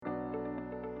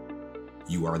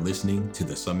You are listening to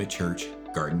the Summit Church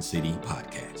Garden City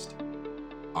podcast.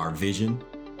 Our vision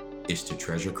is to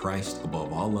treasure Christ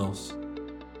above all else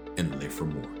and live for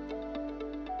more.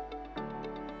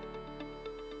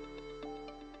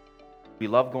 We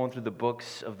love going through the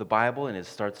books of the Bible, and it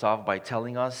starts off by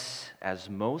telling us, as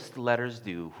most letters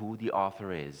do, who the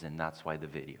author is, and that's why the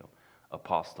video,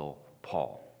 Apostle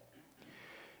Paul.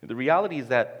 The reality is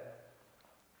that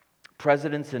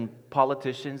presidents and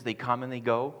politicians, they come and they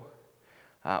go,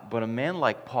 but a man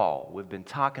like Paul, we've been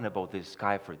talking about this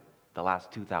guy for the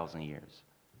last 2,000 years.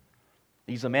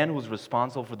 He's a man who's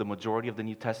responsible for the majority of the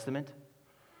New Testament,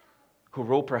 who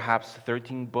wrote perhaps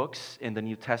 13 books in the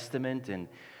New Testament, and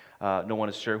no one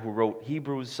is sure who wrote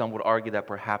Hebrews. Some would argue that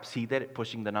perhaps he did it,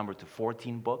 pushing the number to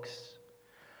 14 books.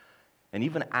 And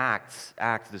even Acts,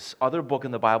 this other book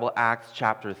in the Bible, Acts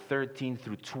chapter 13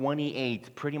 through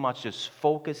 28, pretty much just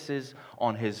focuses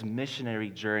on his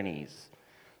missionary journeys.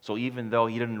 So even though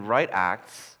he didn't write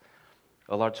Acts,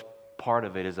 a large part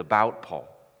of it is about Paul.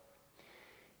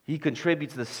 He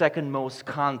contributes the second most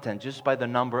content just by the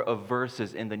number of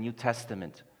verses in the New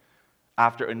Testament,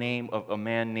 after a name of a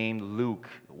man named Luke.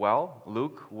 Well,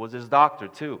 Luke was his doctor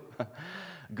too.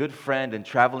 Good friend and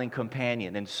traveling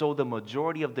companion. And so the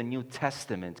majority of the New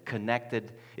Testament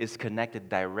is connected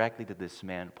directly to this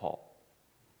man, Paul.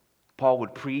 Paul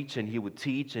would preach and he would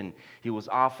teach, and he was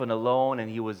often alone, and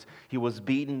he was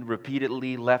beaten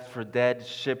repeatedly, left for dead,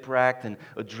 shipwrecked, and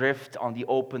adrift on the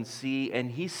open sea. And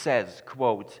he says,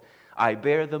 quote, "I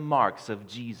bear the marks of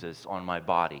Jesus on my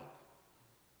body."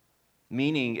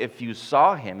 Meaning, if you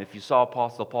saw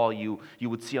Apostle Paul, you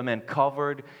would see a man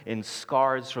covered in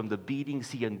scars from the beatings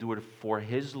he endured for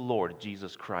his Lord,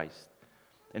 Jesus Christ.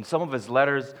 And some of his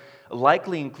letters,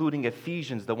 likely including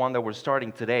Ephesians, the one that we're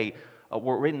starting today,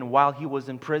 were written while he was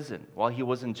in prison, while he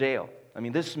was in jail. I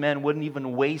mean, this man wouldn't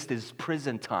even waste his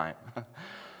prison time.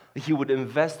 He would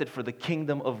invest it for the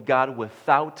kingdom of God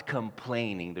without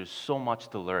complaining. There's so much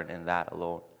to learn in that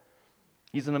alone.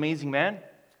 He's an amazing man.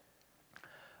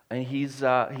 And he's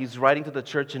writing to the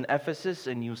church in Ephesus,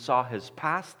 and you saw his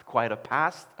past, quite a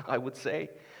past, I would say.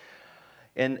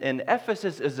 And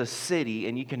Ephesus is a city,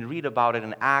 and you can read about it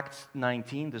in Acts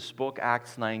 19, this book,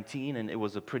 Acts 19, and it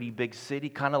was a pretty big city,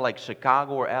 kind of like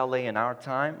Chicago or LA in our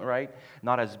time, right?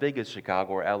 Not as big as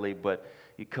Chicago or LA, but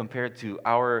compared to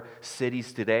our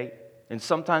cities today. And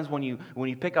sometimes when you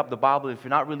pick up the Bible, if you're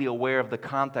not really aware of the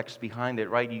context behind it,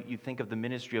 right, you think of the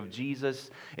ministry of Jesus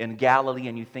in Galilee,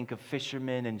 and you think of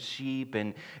fishermen and sheep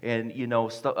and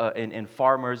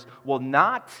farmers. Well,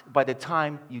 not by the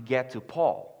time you get to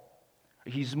Paul.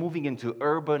 He's moving into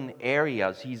urban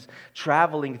areas. He's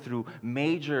traveling through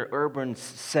major urban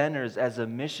centers as a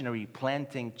missionary,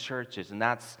 planting churches. And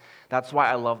that's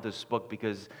why I love this book,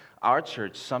 because our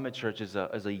church, Summit Church, is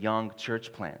a young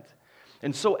church plant.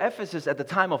 And so Ephesus at the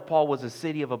time of Paul was a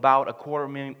city of about a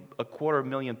quarter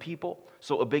million people,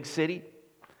 so a big city.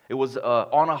 It was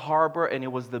on a harbor, and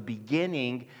it was the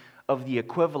beginning of the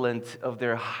equivalent of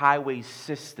their highway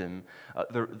system,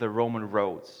 the Roman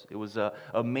roads. It was a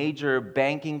major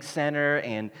banking center,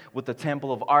 and with the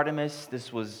Temple of Artemis,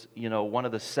 this was one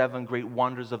of the 7 great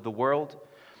wonders of the world,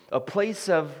 a place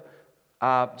of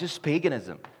just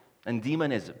paganism and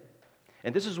demonism.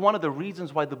 And this is one of the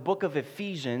reasons why the book of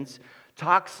Ephesians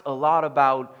talks a lot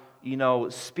about,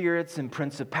 spirits and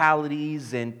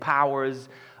principalities and powers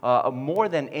more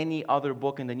than any other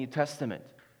book in the New Testament.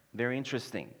 Very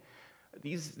interesting.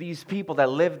 These people that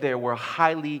lived there were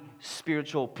highly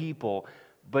spiritual people,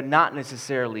 but not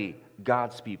necessarily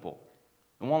God's people.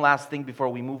 And one last thing before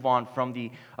we move on from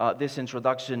this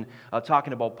introduction,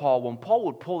 talking about Paul. When Paul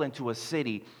would pull into a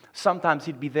city, sometimes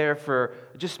he'd be there for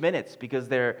just minutes because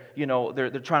they're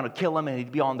trying to kill him, and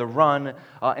he'd be on the run.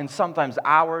 And sometimes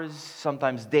hours,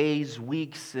 sometimes days,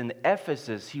 weeks. In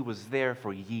Ephesus, he was there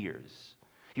for years.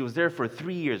 He was there for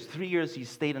 3 years. 3 years he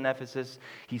stayed in Ephesus.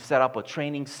 He set up a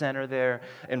training center there.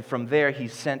 And from there, he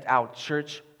sent out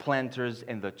church planters,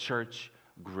 and the church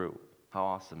grew. How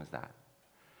awesome is that?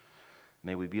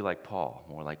 May we be like Paul,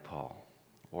 more like Paul.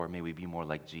 Or may we be more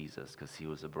like Jesus, because he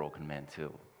was a broken man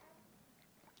too.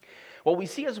 What we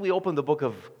see as we open the book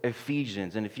of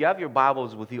Ephesians, and if you have your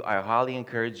Bibles with you, I highly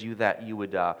encourage you that you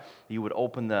would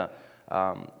open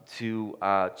to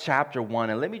chapter 1,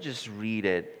 and let me just read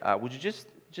it. Would you just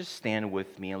stand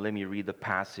with me and let me read the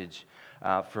passage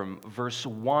from verse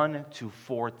 1 to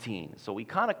 14. So we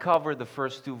kind of covered the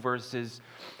first 2 verses.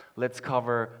 Let's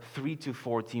cover 3 to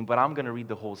 14, but I'm going to read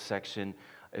the whole section,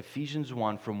 Ephesians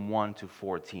 1 from 1 to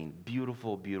 14.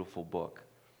 Beautiful, beautiful book.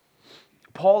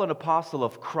 Paul, an apostle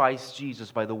of Christ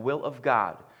Jesus by the will of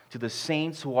God, to the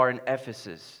saints who are in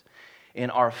Ephesus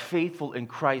and are faithful in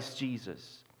Christ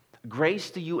Jesus.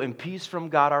 Grace to you and peace from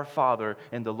God our Father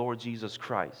and the Lord Jesus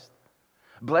Christ.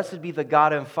 Blessed be the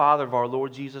God and Father of our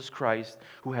Lord Jesus Christ,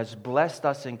 who has blessed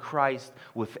us in Christ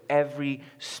with every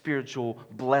spiritual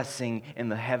blessing in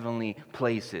the heavenly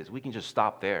places. We can just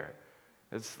stop there.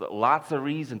 It's lots of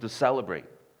reason to celebrate.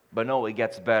 But no, it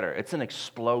gets better. It's an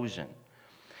explosion.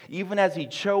 Even as He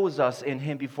chose us in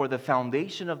Him before the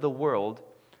foundation of the world,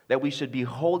 that we should be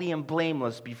holy and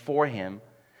blameless before Him,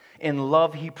 in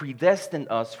love, He predestined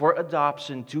us for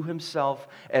adoption to Himself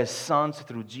as sons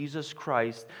through Jesus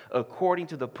Christ, according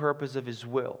to the purpose of His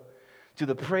will, to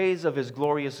the praise of His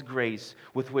glorious grace,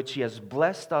 with which He has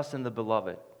blessed us in the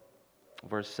Beloved.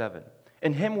 Verse 7.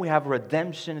 In Him we have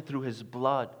redemption through His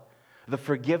blood, the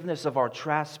forgiveness of our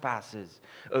trespasses,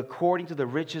 according to the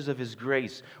riches of His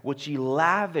grace, which He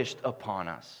lavished upon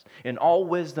us, in all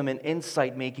wisdom and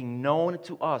insight, making known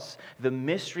to us the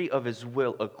mystery of His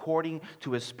will, according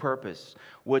to His purpose,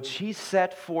 which He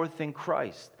set forth in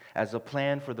Christ as a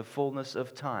plan for the fullness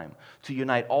of time, to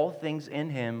unite all things in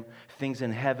Him, things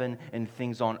in heaven and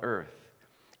things on earth.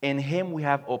 In Him we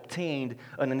have obtained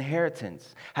an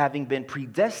inheritance, having been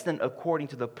predestined according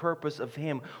to the purpose of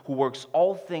Him who works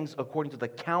all things according to the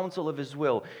counsel of His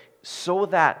will, so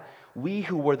that we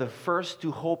who were the first to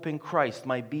hope in Christ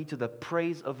might be to the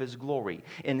praise of His glory.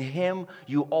 In Him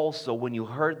you also, when you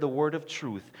heard the word of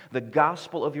truth, the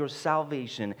gospel of your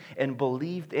salvation, and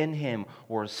believed in Him,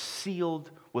 were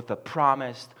sealed with the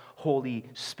promised Holy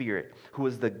Spirit, who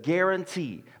is the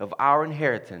guarantee of our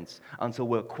inheritance until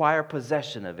we acquire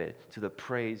possession of it, to the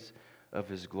praise of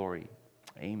His glory.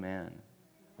 Amen.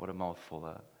 What a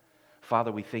mouthful.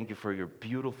 Father, we thank You for Your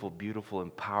beautiful, beautiful,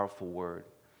 and powerful word.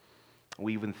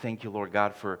 We even thank You, Lord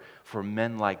God, for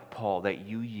men like Paul that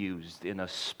You used in a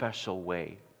special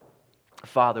way.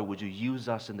 Father, would You use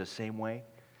us in the same way?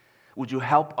 Would You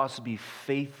help us be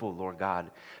faithful, Lord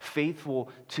God, faithful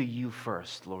to You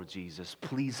first, Lord Jesus.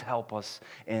 Please help us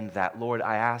in that. Lord,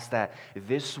 I ask that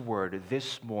this word,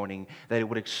 this morning, that it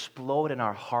would explode in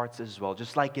our hearts as well,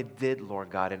 just like it did, Lord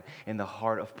God, in the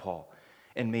heart of Paul.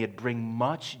 And may it bring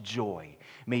much joy.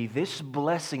 May this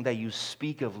blessing that You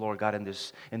speak of, Lord God, in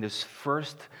this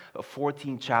first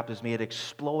 14 chapters, may it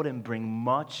explode and bring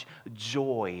much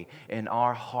joy in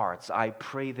our hearts. I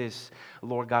pray this,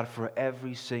 Lord God, for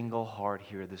every single heart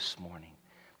here this morning.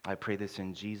 I pray this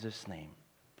in Jesus' name.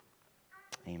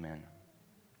 Amen.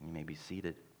 You may be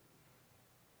seated.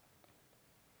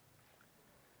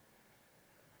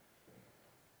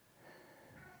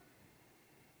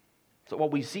 So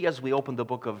what we see as we open the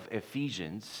book of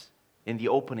Ephesians, in the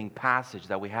opening passage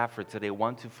that we have for today,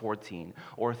 1 to 14,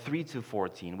 or 3 to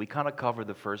 14, we kind of cover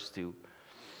the first two,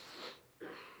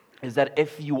 is that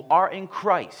if you are in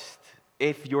Christ,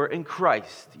 if you're in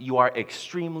Christ, you are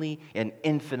extremely and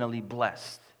infinitely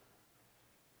blessed.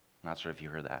 Not sure if you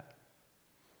heard that.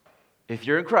 If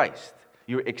you're in Christ,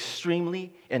 you're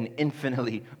extremely and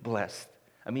infinitely blessed.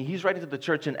 I mean, he's writing to the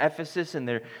church in Ephesus, and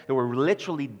there were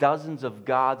literally dozens of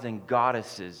gods and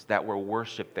goddesses that were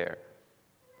worshipped there.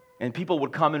 And people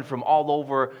would come in from all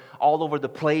over the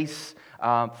place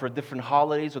for different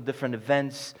holidays or different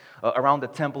events around the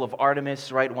temple of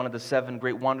Artemis, right? One of the 7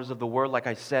 great wonders of the world, like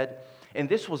I said. And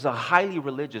this was a highly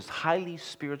religious, highly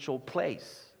spiritual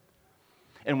place.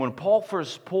 And when Paul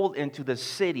first pulled into the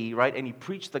city, right, and he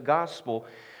preached the gospel,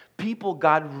 people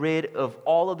got rid of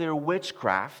all of their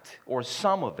witchcraft, or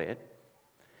some of it,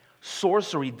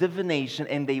 sorcery, divination,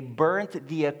 and they burnt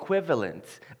the equivalent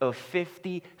of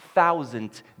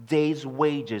 50,000 days'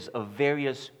 wages of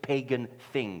various pagan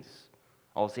things.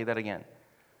 I'll say that again.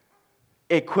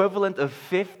 Equivalent of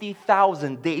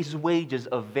 50,000 days' wages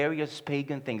of various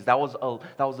pagan things. That was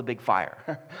a big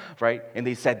fire, right? And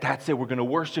they said, that's it, we're going to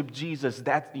worship Jesus.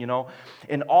 That's,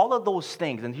 and all of those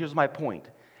things, and here's my point,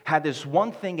 had this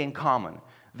one thing in common.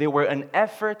 They were an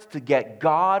effort to get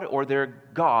God or their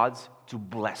gods to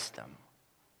bless them.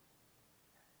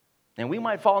 And we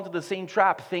might fall into the same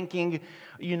trap thinking,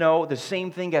 the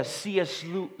same thing as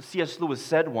C.S. Lewis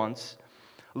said once,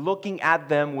 looking at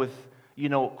them with,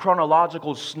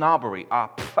 chronological snobbery.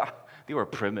 They were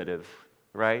primitive,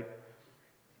 right?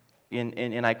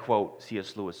 And I quote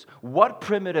C.S. Lewis, "What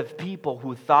primitive people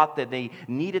who thought that they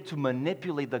needed to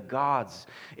manipulate the gods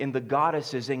and the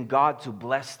goddesses and God to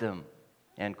bless them,"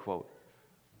 end quote.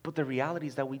 But the reality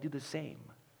is that we do the same,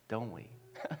 don't we?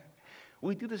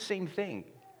 We do the same thing.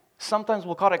 Sometimes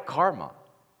we'll call it karma,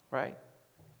 right?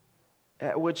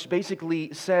 Which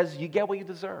basically says you get what you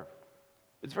deserve.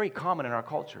 It's very common in our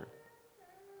culture.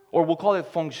 Or we'll call it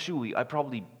feng shui. I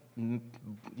probably,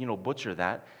 butcher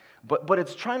that. But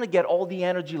it's trying to get all the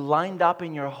energy lined up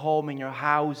in your home, in your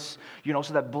house,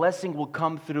 so that blessing will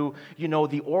come through,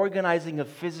 the organizing of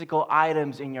physical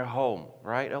items in your home,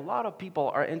 right? A lot of people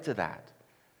are into that.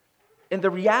 And the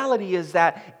reality is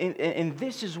that, and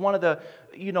this is one of the,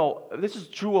 this is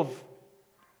true of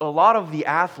a lot of the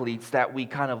athletes that we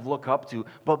kind of look up to,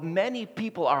 but many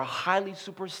people are highly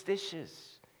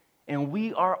superstitious. And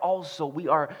we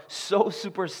are so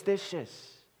superstitious.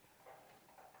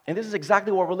 And this is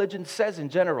exactly what religion says in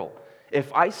general.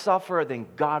 If I suffer, then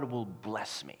God will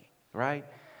bless me, right?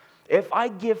 If I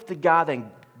give to God,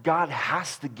 then God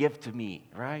has to give to me,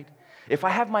 right? If I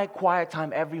have my quiet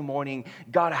time every morning,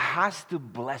 God has to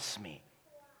bless me.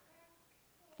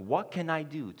 What can I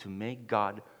do to make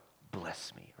God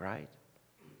bless me, right?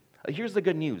 Here's the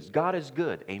good news. God is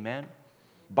good, amen?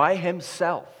 By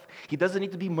himself. He doesn't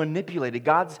need to be manipulated.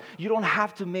 You don't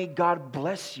have to make God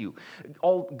bless you.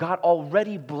 God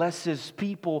already blesses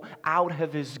people out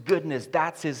of his goodness.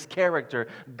 That's his character.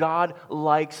 God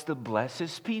likes to bless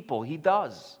his people. He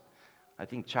does. I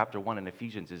think chapter 1 in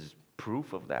Ephesians is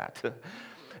proof of that.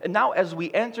 And now as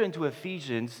we enter into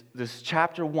Ephesians, this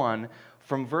chapter 1,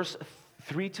 from verse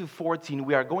 3 to 14,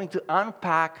 we are going to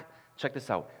unpack, check this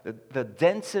out, the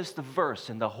densest verse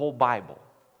in the whole Bible.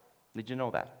 Did you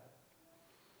know that?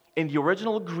 In the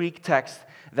original Greek text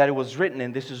that it was written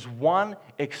in, this is one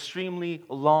extremely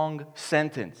long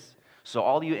sentence. So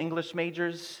all you English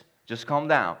majors, just calm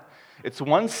down. It's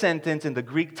one sentence in the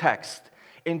Greek text.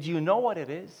 And do you know what it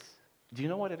is? Do you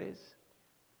know what it is?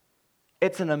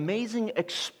 It's an amazing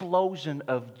explosion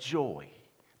of joy.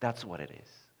 That's what it is.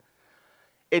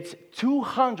 It's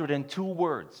 202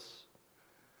 words.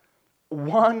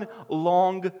 One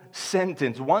long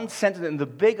sentence, and the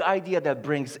big idea that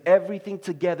brings everything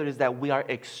together is that we are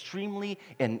extremely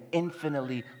and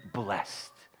infinitely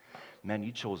blessed. Man,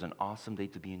 you chose an awesome day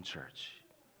to be in church.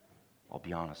 I'll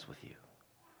be honest with you.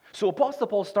 So Apostle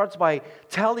Paul starts by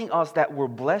telling us that we're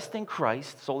blessed in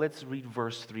Christ. So let's read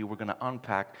verse 3. We're going to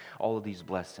unpack all of these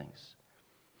blessings.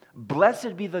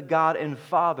 Blessed be the God and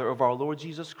Father of our Lord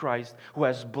Jesus Christ, who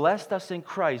has blessed us in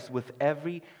Christ with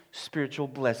every spiritual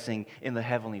blessing in the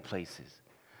heavenly places.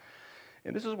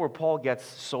 And this is where Paul gets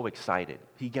so excited.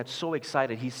 He gets so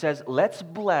excited. He says, let's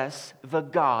bless the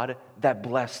God that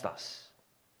blessed us.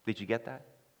 Did you get that?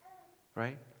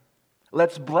 Right?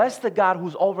 Let's bless the God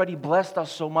who's already blessed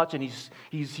us so much, and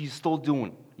he's still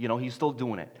doing, he's still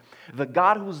doing it. The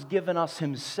God who's given us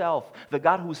himself, the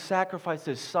God who sacrificed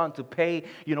his son to pay,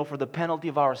 for the penalty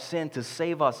of our sin, to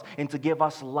save us and to give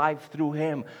us life through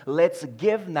him. Let's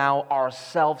give now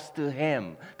ourselves to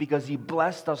him because he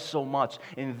blessed us so much.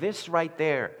 And this right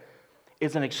there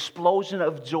is an explosion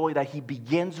of joy that he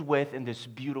begins with in this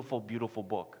beautiful, beautiful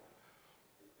book.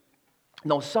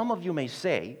 Now, some of you may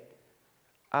say,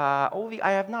 Ovi,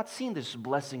 I have not seen this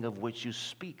blessing of which you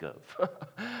speak of.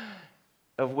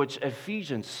 Of which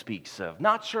Ephesians speaks of.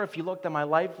 Not sure if you looked at my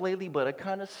life lately, but it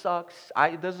kind of sucks.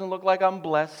 It doesn't look like I'm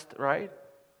blessed, right?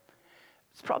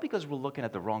 It's probably because we're looking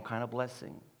at the wrong kind of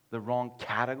blessing, the wrong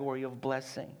category of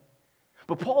blessing.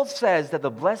 But Paul says that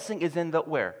the blessing is in the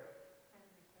where?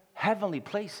 Heavenly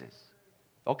places.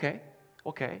 Okay.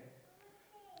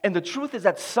 And the truth is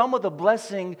that some of the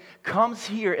blessing comes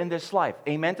here in this life.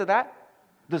 Amen to that?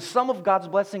 Does some of God's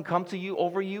blessing come to you,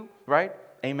 over you, right?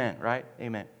 Amen, right?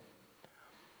 Amen.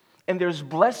 And there's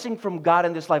blessing from God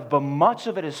in this life, but much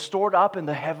of it is stored up in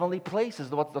the heavenly places.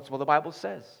 That's what the Bible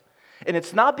says. And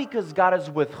it's not because God is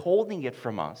withholding it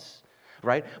from us,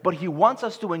 right? But he wants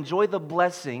us to enjoy the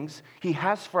blessings he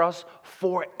has for us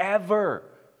forever.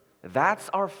 That's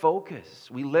our focus.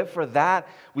 We live for that.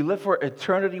 We live for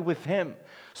eternity with him.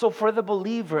 So for the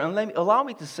believer, and allow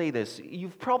me to say this,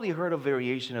 you've probably heard a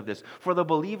variation of this. For the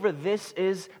believer, this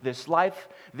is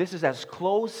as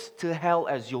close to hell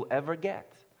as you'll ever get.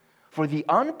 For the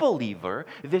unbeliever,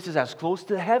 this is as close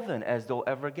to heaven as they'll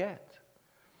ever get.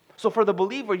 So for the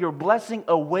believer, your blessing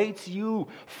awaits you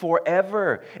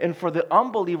forever. And for the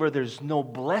unbeliever, there's no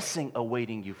blessing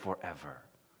awaiting you forever.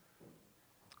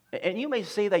 And you may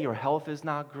say that your health is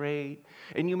not great.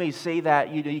 And you may say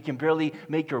that you can barely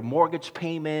make your mortgage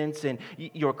payments. And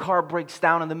your car breaks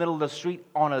down in the middle of the street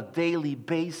on a daily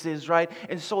basis, right?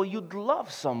 And so you'd love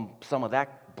some of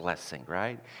that blessing,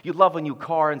 right? You'd love a new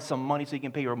car and some money so you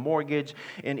can pay your mortgage.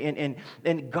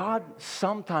 And God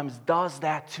sometimes does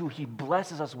that too. He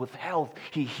blesses us with health.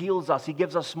 He heals us. He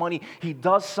gives us money. He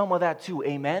does some of that too.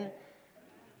 Amen?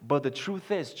 But the truth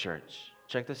is, church,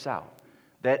 check this out,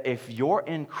 that if you're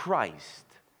in Christ,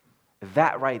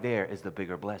 that right there is the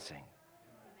bigger blessing.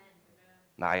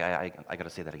 Now, I got to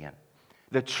say that again.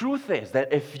 The truth is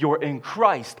that if you're in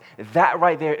Christ, that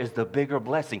right there is the bigger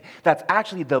blessing. That's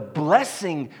actually the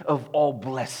blessing of all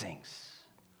blessings.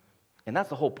 And that's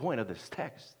the whole point of this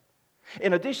text.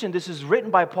 In addition, this is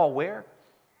written by Paul where?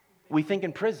 We think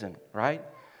in prison, right?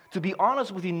 To be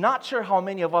honest with you, not sure how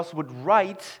many of us would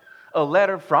write a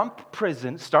letter from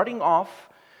prison, starting off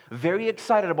very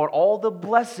excited about all the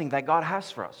blessing that God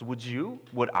has for us. Would you?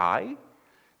 Would I?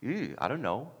 I don't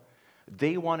know.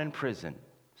 Day 1 in prison.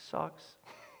 Sucks.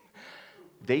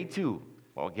 Day 2.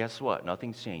 Well, guess what?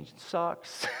 Nothing's changed.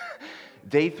 Sucks.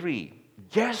 Day 3.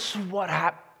 Guess what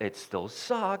happened? It still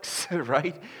sucks,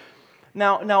 right?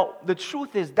 Now, the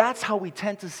truth is that's how we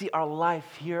tend to see our life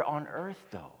here on earth,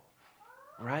 though,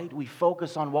 right? We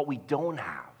focus on what we don't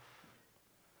have.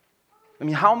 I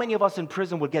mean, how many of us in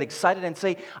prison would get excited and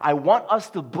say, I want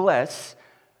us to bless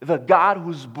the God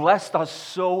who's blessed us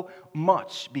so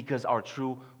much, because our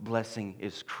true blessing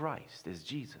is Christ, is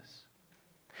Jesus.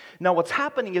 Now, what's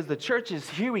happening is the church is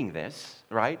hearing this,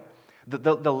 right?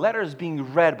 The letter is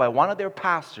being read by one of their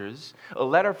pastors, a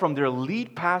letter from their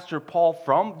lead pastor, Paul,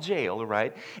 from jail,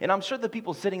 right? And I'm sure the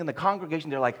people sitting in the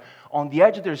congregation, they're like on the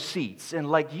edge of their seats. And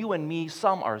like you and me,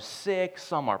 some are sick,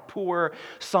 some are poor,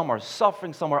 some are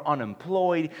suffering, some are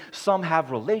unemployed, some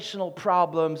have relational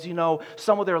problems,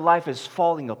 some of their life is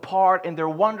falling apart. And they're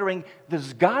wondering,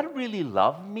 does God really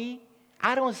love me?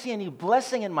 I don't see any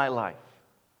blessing in my life.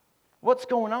 What's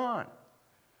going on?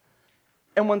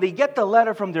 And when they get the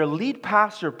letter from their lead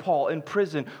pastor, Paul, in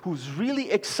prison, who's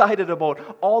really excited about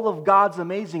all of God's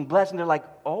amazing blessing, they're like,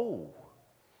 oh,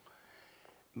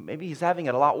 maybe he's having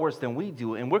it a lot worse than we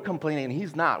do, and we're complaining and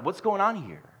he's not. What's going on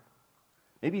here?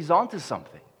 Maybe he's onto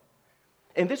something.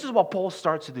 And this is what Paul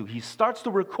starts to do. He starts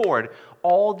to record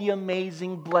all the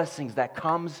amazing blessings that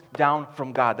comes down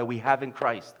from God that we have in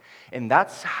Christ. And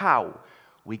that's how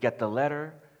we get the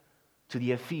letter to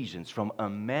the Ephesians from a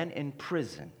man in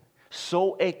prison,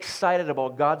 so excited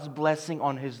about God's blessing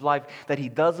on his life that he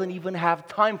doesn't even have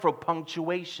time for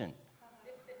punctuation.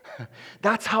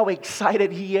 That's how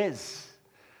excited he is.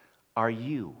 Are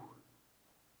you?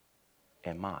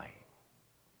 Am I?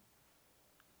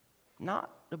 Not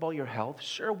about your health.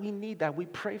 Sure, we need that. We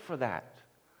pray for that.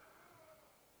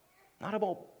 Not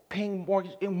about paying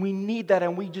mortgage, and we need that,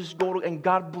 and we just go to, and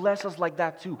God bless us like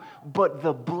that too. But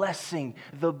the blessing,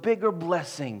 the bigger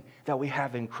blessing that we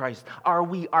have in Christ,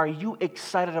 are you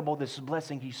excited about this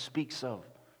blessing he speaks of?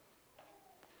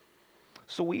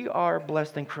 So we are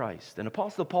blessed in Christ. And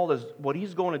Apostle Paul what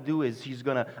he's going to do is he's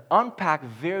going to unpack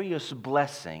various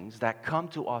blessings that come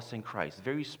to us in Christ,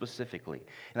 very specifically.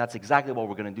 And that's exactly what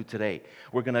we're going to do today.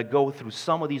 We're going to go through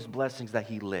some of these blessings that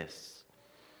he lists.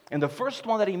 And the first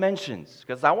one that he mentions,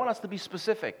 because I want us to be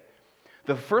specific,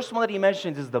 the first one that he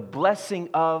mentions is the blessing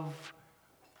of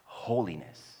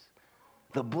holiness.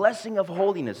 The blessing of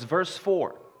holiness, verse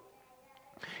 4.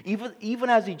 Even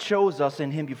as he chose us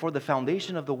in him before the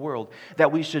foundation of the world,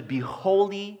 that we should be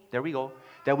holy, there we go,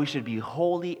 that we should be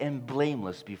holy and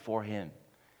blameless before him.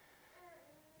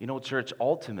 Church,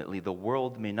 ultimately, the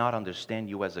world may not understand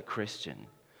you as a Christian.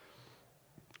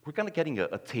 We're kind of getting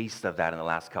a taste of that in the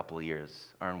last couple of years,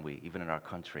 aren't we? Even in our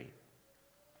country.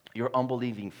 Your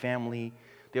unbelieving family,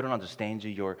 they don't understand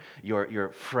you. Your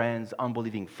friends,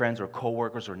 unbelieving friends or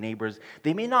coworkers or neighbors,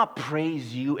 they may not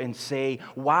praise you and say,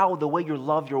 wow, the way you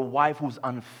love your wife who's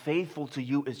unfaithful to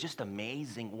you is just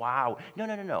amazing. Wow.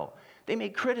 No. They may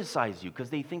criticize you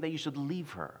because they think that you should leave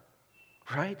her,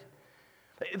 right?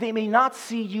 They may not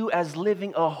see you as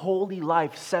living a holy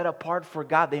life set apart for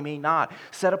God. They may not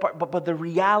set apart, but the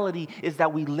reality is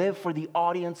that we live for the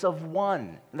audience of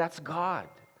one. That's God.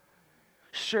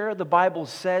 Sure, the Bible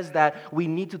says that we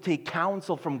need to take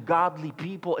counsel from godly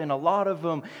people, and a lot of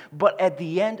them, but at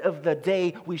the end of the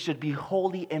day, we should be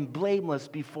holy and blameless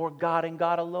before God and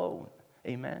God alone.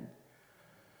 Amen?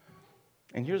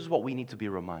 And here's what we need to be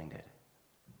reminded.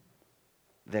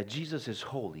 That Jesus is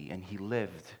holy and he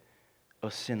lived a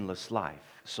sinless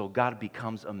life. So God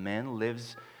becomes a man,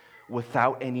 lives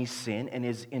without any sin, and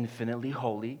is infinitely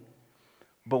holy.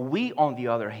 But we, on the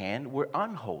other hand, we're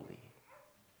unholy.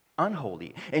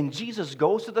 And Jesus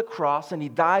goes to the cross and he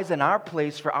dies in our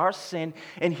place for our sin,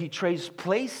 and he trades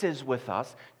places with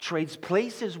us so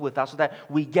that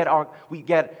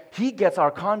he gets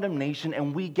our condemnation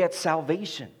and we get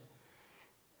salvation.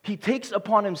 He takes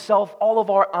upon himself all of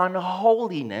our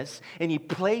unholiness and he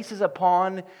places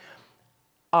upon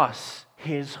us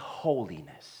his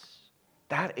holiness.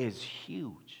 That is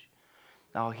huge.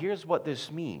 Now here's what this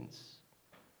means,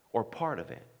 or part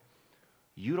of it.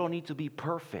 You don't need to be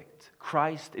perfect.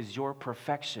 Christ is your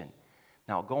perfection.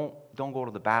 Now don't go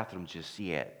to the bathroom just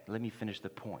yet. Let me finish the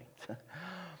point.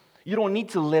 You don't need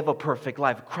to live a perfect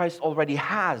life. Christ already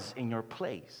has in your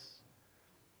place.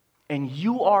 And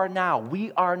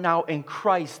we are now in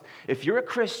Christ, if you're a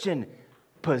Christian,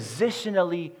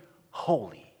 positionally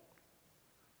holy.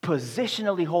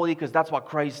 Positionally holy, because that's what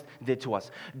Christ did to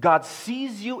us. God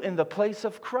sees you in the place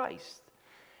of Christ.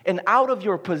 And out of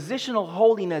your positional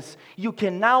holiness, you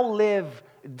can now live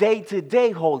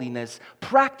day-to-day holiness,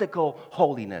 practical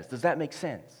holiness. Does that make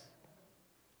sense?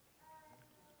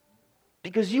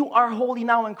 Because you are holy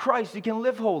now in Christ, you can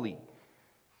live holy.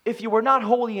 If you were not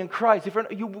holy in Christ,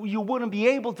 you wouldn't be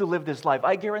able to live this life,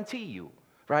 I guarantee you,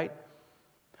 right?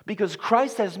 Because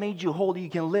Christ has made you holy, you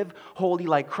can live holy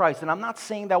like Christ. And I'm not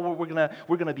saying that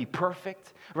we're gonna be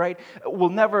perfect, right? We'll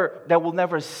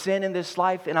never sin in this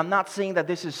life. And I'm not saying that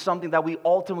this is something that we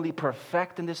ultimately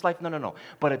perfect in this life. No.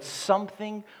 But it's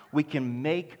something we can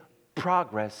make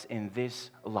progress in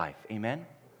this life. Amen?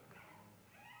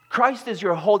 Christ is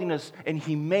your holiness, and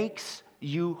He makes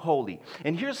you holy.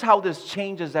 And here's how this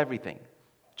changes everything.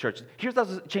 Church, here's how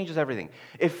it changes everything.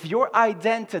 If your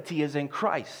identity is in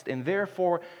Christ, and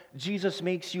therefore Jesus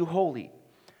makes you holy,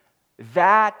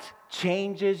 that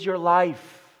changes your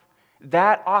life.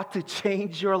 That ought to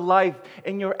change your life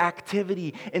and your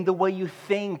activity, and the way you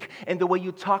think, and the way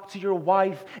you talk to your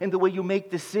wife, and the way you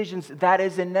make decisions. That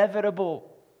is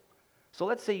inevitable. So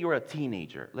let's say you're a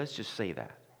teenager. Let's just say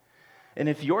that. And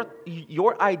if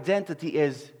your identity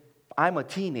is, I'm a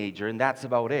teenager, and that's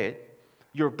about it,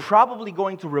 you're probably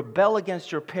going to rebel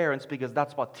against your parents because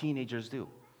that's what teenagers do,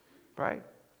 right?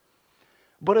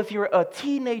 But if you're a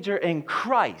teenager in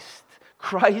Christ,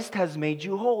 Christ has made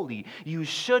you holy. You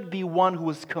should be one who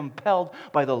is compelled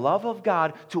by the love of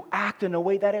God to act in a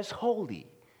way that is holy.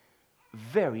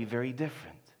 Very, very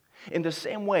different. In the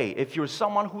same way, if you're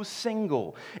someone who's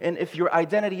single, and if your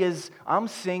identity is, I'm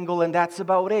single and that's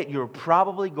about it, you're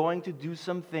probably going to do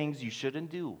some things you shouldn't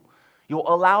do. You'll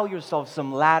allow yourself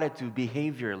some latitude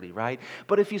behaviorally, right?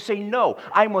 But if you say, no,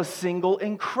 I'm a single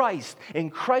in Christ, and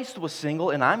Christ was single,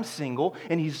 and I'm single,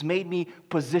 and He's made me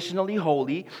positionally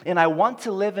holy, and I want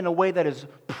to live in a way that is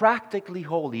practically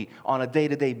holy on a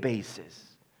day-to-day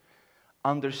basis.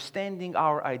 Understanding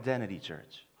our identity,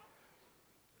 church,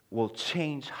 will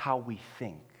change how we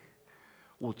think,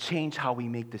 will change how we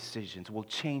make decisions, will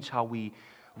change how we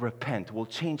repent, will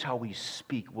change how we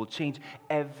speak, will change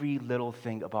every little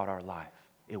thing about our life.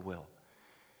 It will.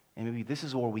 And maybe this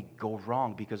is where we go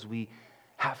wrong, because we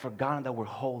have forgotten that we're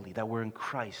holy, that we're in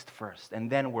Christ first, and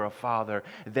then we're a father,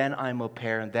 then I'm a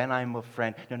parent, then I'm a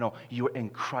friend. No, you're in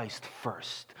Christ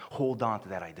first. Hold on to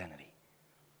that identity.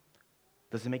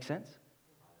 Does it make sense?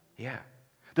 Yeah.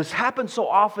 This happens so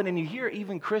often, and you hear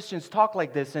even Christians talk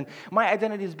like this, and my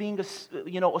identity is being a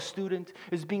student,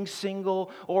 is being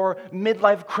single, or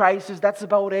midlife crisis, that's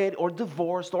about it, or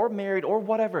divorced, or married, or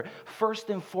whatever. First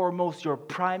and foremost, your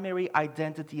primary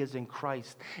identity is in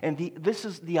Christ. And this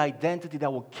is the identity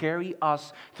that will carry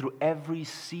us through every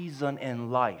season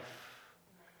in life.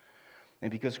 And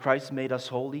because Christ made us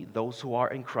holy, those who are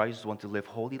in Christ want to live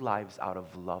holy lives out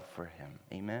of love for Him.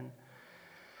 Amen?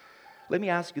 Let me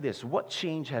ask you this. What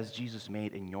change has Jesus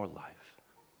made in your life?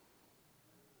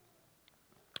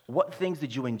 What things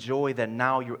did you enjoy that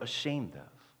now you're ashamed of?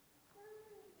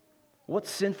 What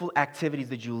sinful activities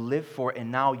did you live for and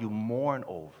now you mourn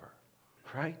over?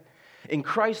 Right? In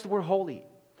Christ we're holy.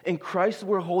 In Christ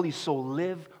we're holy, so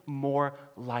live more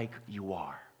like you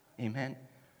are. Amen?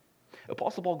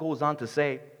 Apostle Paul goes on to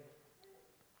say,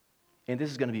 and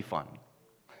this is going to be fun.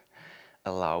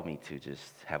 Allow me to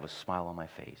just have a smile on my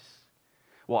face.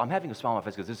 Well, I'm having a smile on my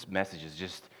face because this message is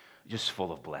just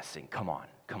full of blessing. Come on.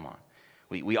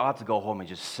 We ought to go home and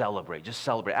just celebrate.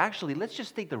 Actually, let's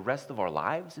just take the rest of our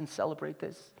lives and celebrate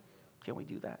this. Can we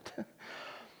do that?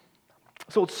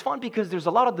 So it's fun because there's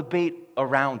a lot of debate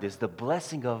around this, the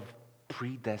blessing of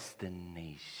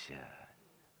predestination.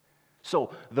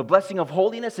 So the blessing of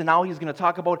holiness, and now he's going to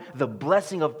talk about the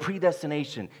blessing of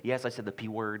predestination. Yes, I said the P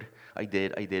word. I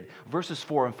did. Verses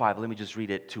 4 and 5, let me just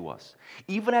read it to us.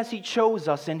 Even as He chose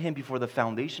us in Him before the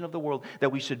foundation of the world,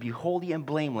 that we should be holy and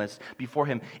blameless before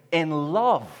Him. In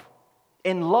love,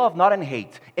 not in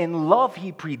hate. In love,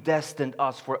 He predestined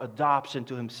us for adoption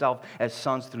to Himself as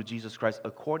sons through Jesus Christ,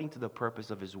 according to the purpose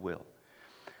of His will.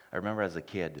 I remember as a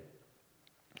kid,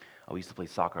 we used to play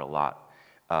soccer a lot.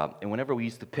 And whenever we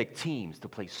used to pick teams to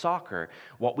play soccer,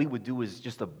 what we would do is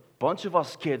just a bunch of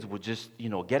us kids would just,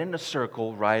 get in a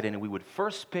circle, right? And we would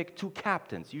first pick 2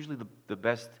 captains, usually the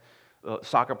best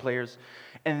soccer players.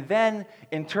 And then,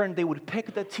 in turn, they would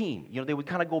pick the team. They would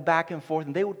kind of go back and forth,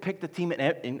 and they would pick the team.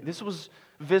 And this was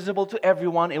visible to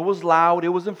everyone. It was loud. It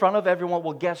was in front of everyone.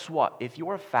 Well, guess what? If you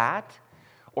were fat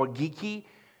or geeky,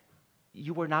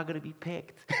 you were not going to be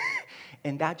picked.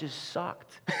 And that just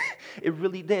sucked. It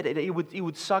really did. It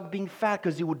would suck being fat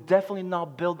because it would definitely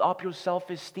not build up your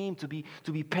self-esteem to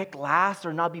be picked last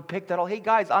or not be picked at all. Hey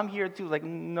guys, I'm here too. Like,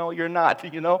 no, you're not,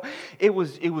 It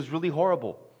was really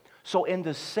horrible. So in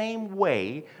the same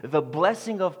way, the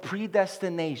blessing of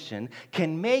predestination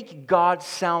can make God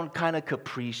sound kind of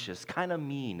capricious, kind of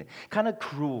mean, kind of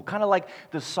cruel, kind of like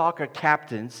the soccer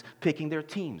captains picking their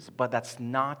teams. But that's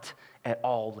not at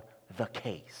all the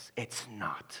case. It's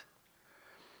not.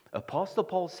 Apostle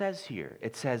Paul says here,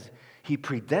 it says, he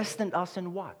predestined us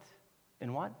in what?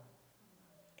 In what?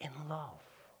 In love.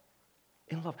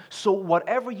 In love. So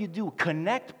whatever you do,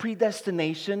 connect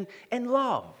predestination and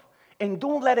love. And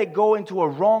don't let it go into a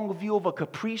wrong view of a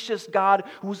capricious God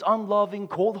who's unloving,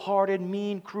 cold-hearted,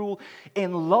 mean, cruel.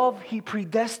 In love, he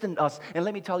predestined us. And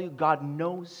let me tell you, God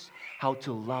knows how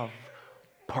to love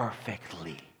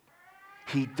perfectly.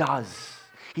 He does.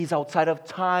 He's outside of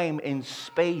time and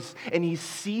space, and he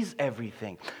sees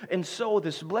everything. And so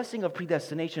this blessing of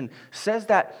predestination says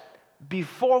that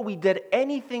before we did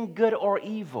anything good or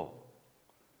evil,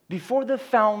 before the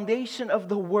foundation of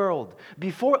the world,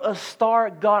 before a star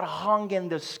got hung in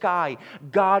the sky,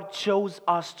 God chose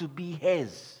us to be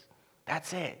his.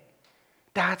 That's it.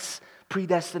 That's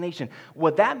predestination.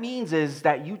 What that means is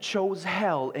that you chose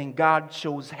hell and God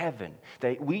chose heaven.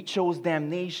 That we chose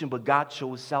damnation, but God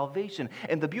chose salvation.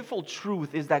 And the beautiful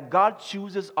truth is that God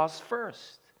chooses us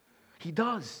first. He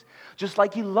does. Just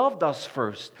like he loved us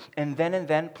first. And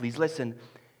then, please listen,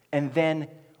 and then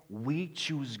we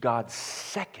choose God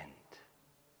second.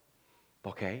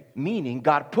 Okay? Meaning,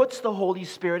 God puts the Holy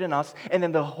Spirit in us, and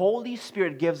then the Holy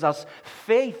Spirit gives us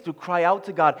faith to cry out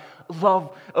to God,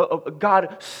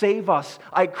 God, save us.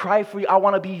 I cry for you. I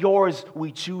want to be yours.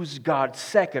 We choose God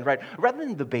second, right? Rather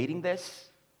than debating this,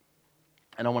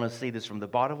 and I want to say this from the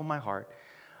bottom of my heart,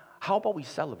 how about we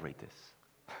celebrate this?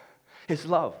 His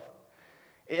love.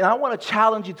 And I want to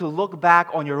challenge you to look back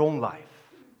on your own life.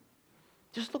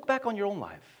 Just look back on your own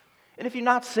life. And if you're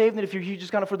not saved, and if you're here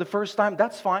just kind of for the first time,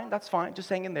 that's fine. Just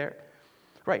hang in there.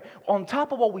 Right. On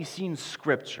top of what we see in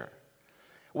Scripture,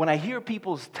 when I hear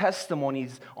people's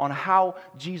testimonies on how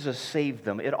Jesus saved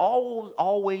them, it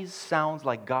always sounds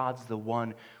like God's the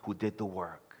one who did the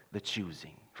work, the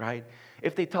choosing, right?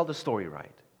 If they tell the story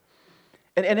right.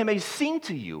 And it may seem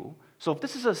to you, so if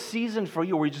this is a season for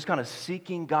you where you're just kind of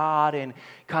seeking God and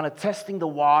kind of testing the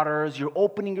waters, you're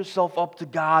opening yourself up to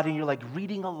God and you're like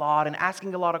reading a lot and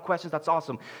asking a lot of questions, that's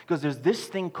awesome. Because there's this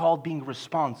thing called being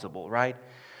responsible, right?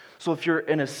 So if you're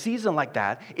in a season like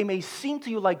that, it may seem to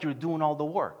you like you're doing all the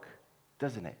work,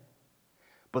 doesn't it?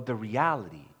 But the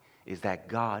reality is that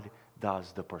God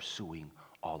does the pursuing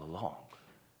all along.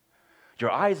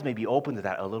 Your eyes may be open to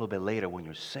that a little bit later when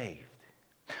you're saved.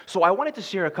 So I wanted to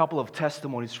share a couple of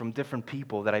testimonies from different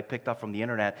people that I picked up from the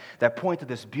internet that point to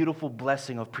this beautiful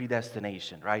blessing of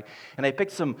predestination, right? And I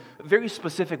picked some very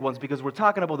specific ones because we're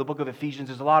talking about the book of Ephesians.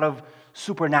 There's a lot of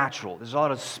supernatural. There's a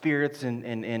lot of spirits,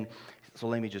 and so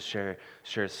let me just share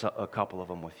a couple of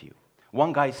them with you.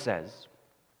 One guy says,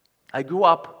 I grew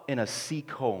up in a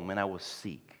Sikh home, and I was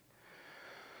Sikh.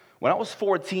 When I was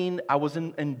 14, I was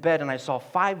in bed, and I saw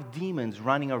 5 demons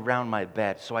running around my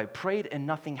bed. So I prayed, and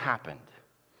nothing happened.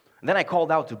 And then I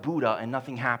called out to Buddha, and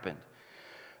nothing happened.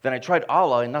 Then I tried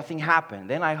Allah, and nothing happened.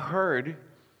 Then I heard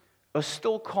a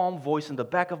still calm voice in the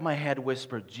back of my head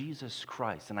whisper, Jesus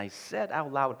Christ. And I said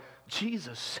out loud,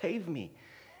 Jesus, save me.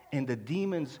 And the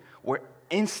demons were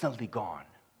instantly gone.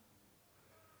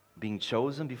 Being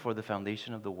chosen before the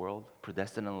foundation of the world,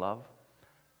 predestined in love?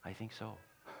 I think so.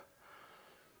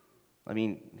 I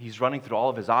mean, he's running through all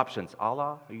of his options.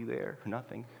 Allah, are you there?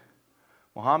 Nothing.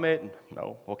 Muhammad?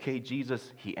 No. Okay,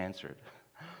 Jesus? He answered.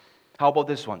 How about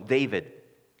this one? David.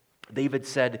 David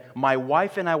said, my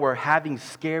wife and I were having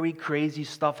scary, crazy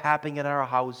stuff happening at our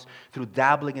house through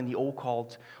dabbling in the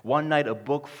occult. One night, a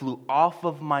book flew off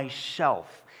of my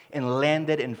shelf and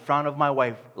landed in front of my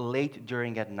wife late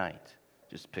during at night.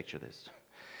 Just picture this.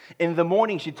 In the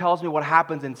morning, she tells me what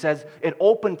happens and says, it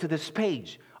opened to this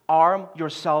page. Arm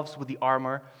yourselves with the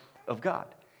armor of God.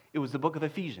 It was the book of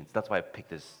Ephesians. That's why I picked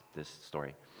this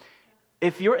story.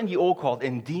 If you're in the occult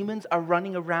and demons are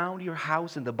running around your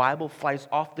house and the Bible flies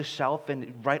off the shelf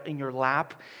and right in your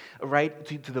lap, right,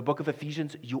 to the book of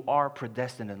Ephesians, you are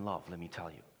predestined in love, let me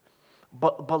tell you.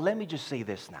 But let me just say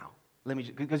this now.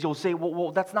 Because you'll say,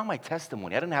 well, that's not my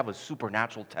testimony. I didn't have a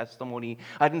supernatural testimony.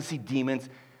 I didn't see demons.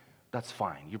 That's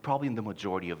fine. You're probably in the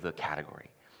majority of the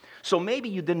category. So maybe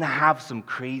you didn't have some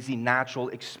crazy natural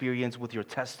experience with your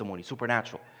testimony,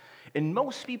 supernatural. And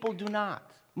most people do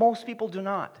not. Most people do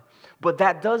not. But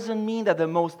that doesn't mean that the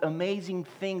most amazing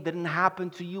thing didn't happen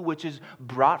to you, which is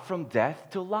brought from death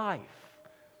to life.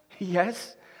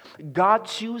 Yes? God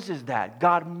chooses that.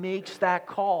 God makes that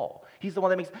call. He's the one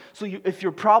that makes. So if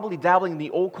you're probably dabbling in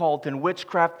the occult and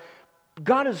witchcraft,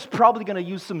 God is probably going to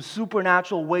use some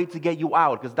supernatural way to get you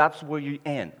out, because that's where you're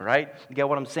in, right? You get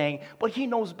what I'm saying? But He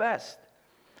knows best.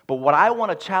 But what I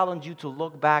want to challenge you to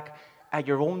look back at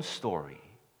your own story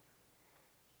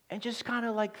and just kind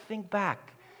of like think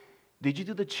back. Did you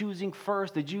do the choosing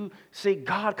first? Did you say,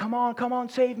 God, come on,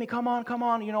 save me, come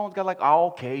on? You know, God like, oh,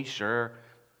 okay, sure.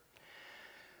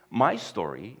 My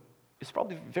story is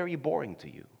probably very boring to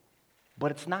you,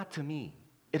 but it's not to me.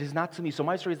 It is not to me. So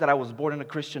my story is that I was born in a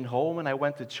Christian home and I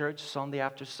went to church Sunday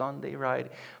after Sunday,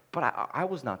 right? But I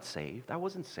was not saved. I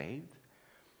wasn't saved.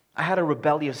 I had a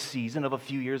rebellious season of a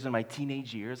few years in my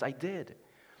teenage years. I did.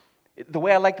 The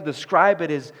way I like to describe it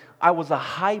is I was a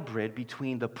hybrid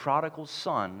between the prodigal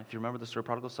son, if you remember the story of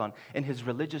prodigal son, and his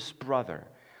religious brother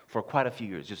for quite a few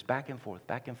years, just back and forth,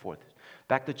 back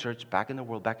to church, back in the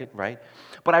world, right?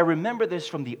 But I remember this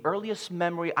from the earliest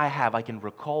memory I have. I can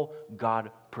recall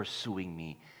God pursuing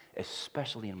me,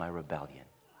 especially in my rebellion.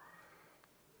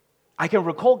 I can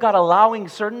recall God allowing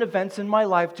certain events in my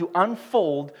life to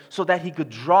unfold so that He could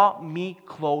draw me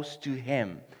close to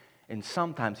Him. And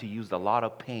sometimes He used a lot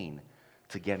of pain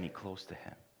to get me close to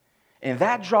Him. And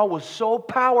that draw was so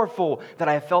powerful that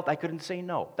I felt I couldn't say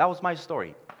no. That was my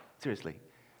story, seriously.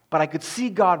 But I could see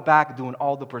God back doing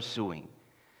all the pursuing.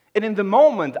 And in the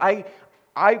moment,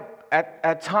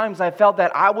 at times I felt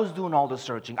that I was doing all the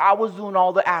searching. I was doing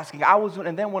all the asking.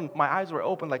 And then when my eyes were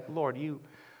open, like, Lord,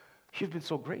 You've been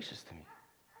so gracious to me.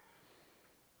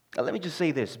 Now, let me just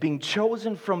say this. Being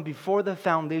chosen from before the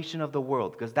foundation of the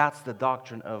world, because that's the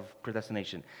doctrine of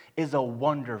predestination, is a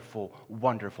wonderful,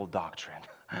 wonderful doctrine.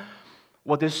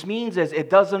 What this means is it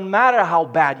doesn't matter how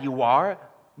bad you are,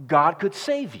 God could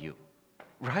save you,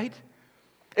 right?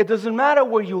 It doesn't matter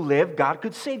where you live, God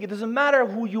could save you. It doesn't matter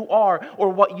who you are or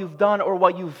what you've done or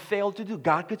what you've failed to do,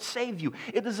 God could save you.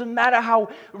 It doesn't matter how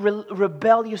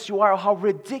rebellious you are or how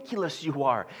ridiculous you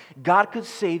are, God could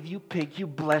save you, pick you,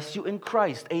 bless you in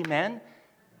Christ. Amen?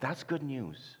 That's good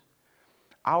news.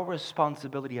 Our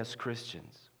responsibility as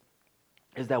Christians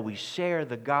is that we share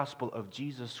the gospel of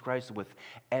Jesus Christ with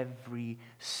every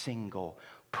single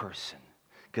person,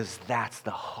 because that's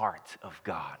the heart of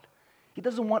God. He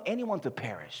doesn't want anyone to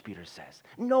perish, Peter says.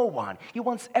 No one. He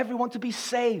wants everyone to be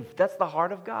saved. That's the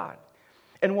heart of God.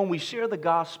 And when we share the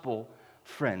gospel,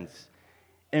 friends,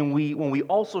 and when we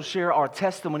also share our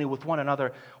testimony with one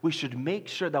another, we should make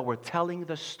sure that we're telling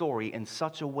the story in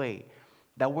such a way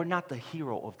that we're not the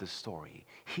hero of the story.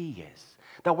 He is.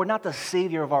 That we're not the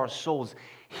savior of our souls.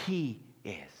 He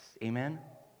is. Amen?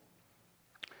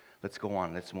 Let's go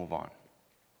on. Let's move on.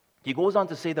 He goes on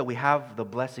to say that we have the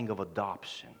blessing of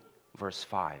adoption. Verse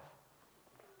 5.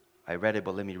 I read it,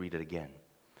 but let me read it again.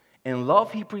 In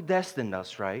love, He predestined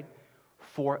us, right,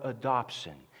 for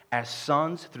adoption as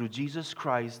sons through Jesus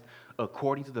Christ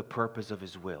according to the purpose of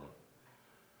His will.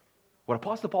 What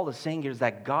Apostle Paul is saying here is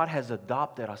that God has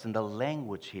adopted us, and the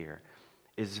language here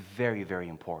is very, very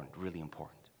important, really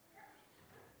important.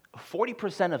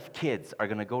 40% of kids are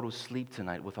going to go to sleep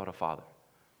tonight without a father.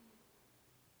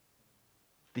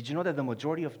 Did you know that the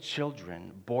majority of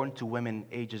children born to women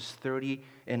ages 30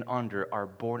 and under are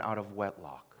born out of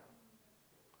wedlock?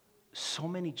 So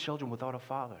many children without a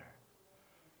father.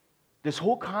 This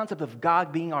whole concept of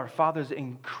God being our Father is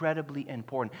incredibly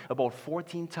important. About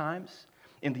 14 times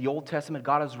in the Old Testament,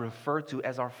 God is referred to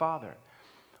as our Father.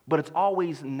 But it's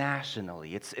always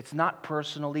nationally. It's not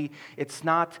personally. It's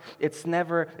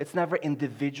never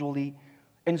individually.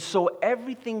 And so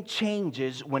everything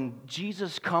changes when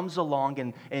Jesus comes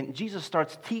along and Jesus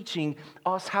starts teaching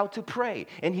us how to pray.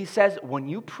 And He says, when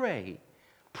you pray,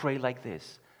 pray like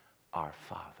this: Our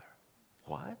Father.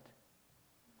 What?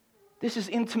 This is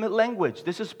intimate language.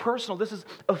 This is personal. This is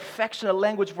affectionate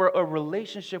language for a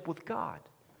relationship with God.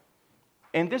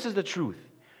 And this is the truth,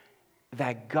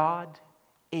 that God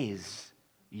is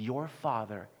your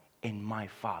Father and my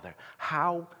Father.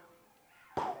 How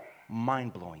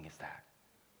mind-blowing is that?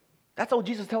 That's how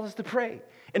Jesus tells us to pray.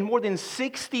 And more than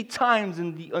 60 times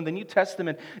in the New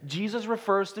Testament, Jesus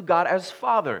refers to God as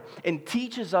Father and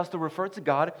teaches us to refer to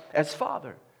God as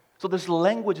Father. So this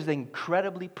language is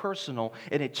incredibly personal,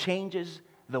 and it changes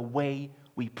the way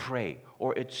we pray,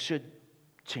 or it should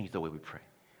change the way we pray.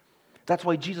 That's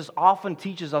why Jesus often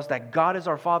teaches us that God is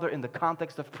our Father in the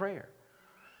context of prayer.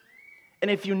 And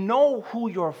if you know who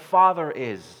your Father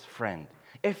is, friend,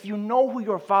 if you know who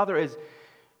your Father is,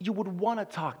 you would want to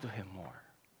talk to Him more.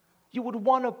 You would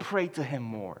want to pray to Him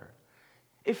more.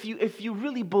 If you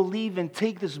really believe and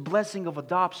take this blessing of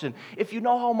adoption, if you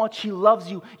know how much He loves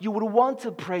you, you would want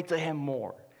to pray to Him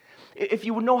more. If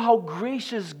you would know how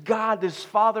gracious God, this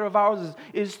Father of ours,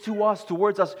 is to us,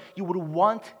 towards us, you would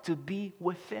want to be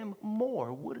with Him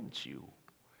more, wouldn't you?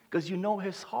 Because you know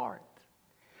His heart.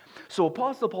 So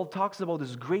Apostle Paul talks about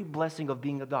this great blessing of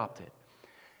being adopted.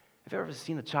 Have you ever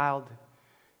seen a child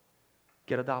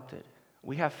get adopted?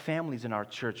 We have families in our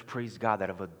church, praise God, that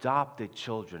have adopted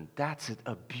children. That's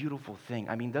a beautiful thing.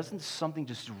 I mean, doesn't something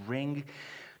just ring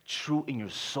true in your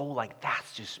soul like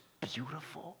that's just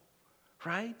beautiful,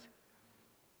 right?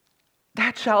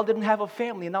 That child didn't have a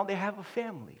family, and now they have a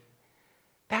family.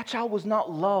 That child was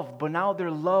not loved, but now they're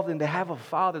loved and they have a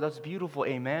father. That's beautiful,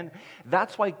 amen?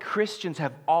 That's why Christians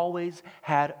have always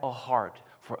had a heart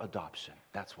for adoption.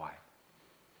 That's why.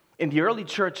 In the early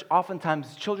church,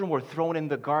 oftentimes children were thrown in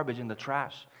the garbage, in the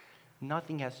trash.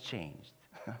 Nothing has changed,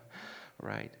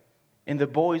 right? And the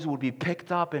boys would be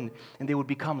picked up and they would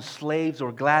become slaves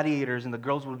or gladiators, and the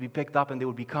girls would be picked up and they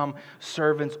would become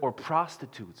servants or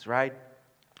prostitutes, right?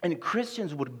 And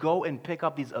Christians would go and pick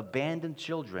up these abandoned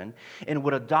children and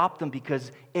would adopt them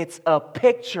because it's a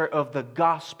picture of the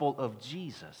gospel of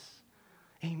Jesus.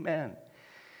 Amen.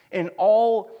 And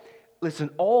all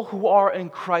who are in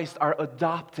Christ are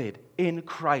adopted in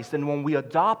Christ. And when we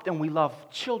adopt and we love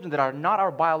children that are not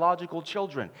our biological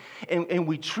children, and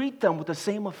we treat them with the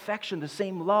same affection, the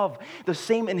same love, the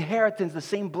same inheritance, the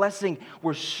same blessing,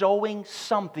 we're showing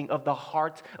something of the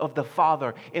heart of the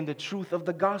Father in the truth of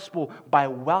the gospel by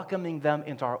welcoming them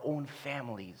into our own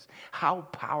families. How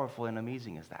powerful and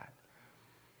amazing is that?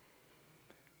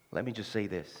 Let me just say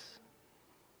this.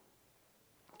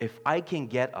 If I can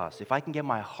get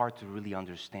my heart to really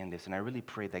understand this, and I really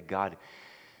pray that God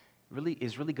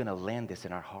is really going to land this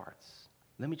in our hearts.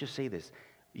 Let me just say this.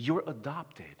 You're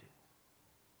adopted.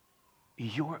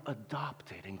 You're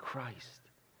adopted in Christ.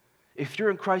 If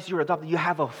you're in Christ, you're adopted. You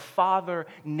have a Father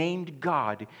named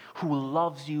God who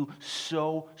loves you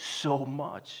so, so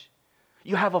much.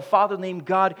 You have a Father named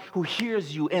God who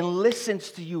hears you and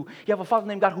listens to you. You have a Father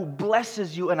named God who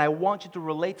blesses you, and I want you to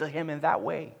relate to Him in that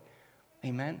way.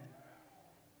 Amen.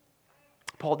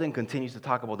 Paul then continues to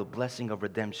talk about the blessing of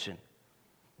redemption.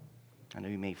 I know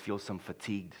you may feel some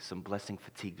blessing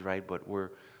fatigued, right? But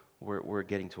we're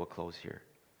getting to a close here.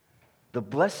 The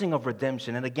blessing of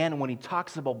redemption, and again, when he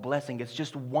talks about blessing, it's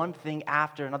just one thing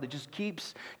after another. It just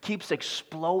keeps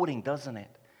exploding, doesn't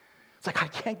it? It's like, I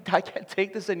can't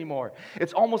take this anymore.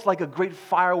 It's almost like a great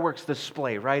fireworks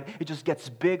display, right? It just gets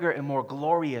bigger and more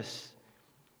glorious.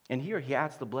 And here he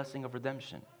adds the blessing of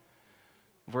redemption.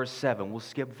 Verse 7, we'll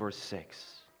skip verse 6.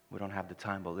 We don't have the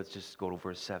time, but let's just go to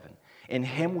verse 7. In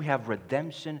Him we have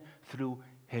redemption through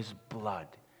His blood.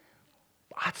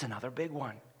 That's another big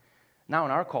one. Now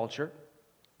in our culture,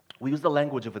 we use the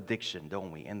language of addiction,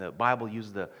 don't we? And the Bible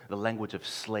uses the language of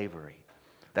slavery.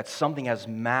 That something has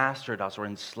mastered us or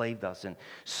enslaved us, and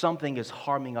something is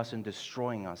harming us and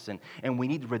destroying us, and we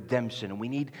need redemption, and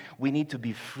we need to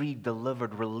be freed,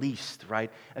 delivered, released,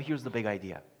 right? And here's the big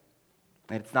idea.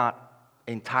 And it's not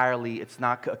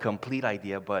a complete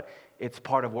idea, but it's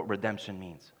part of what redemption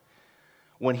means.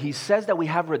 When he says that we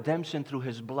have redemption through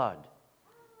His blood,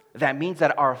 that means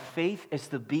that our faith is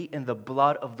to be in the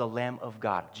blood of the Lamb of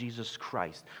God, Jesus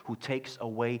Christ, who takes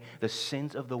away the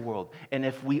sins of the world. And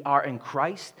if we are in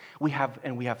Christ, we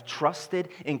have trusted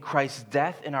in Christ's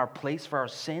death in our place for our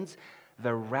sins,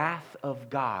 the wrath of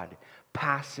God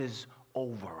passes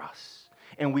over us.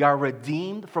 And we are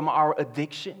redeemed from our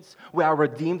addictions. We are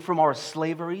redeemed from our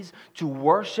slaveries to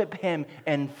worship Him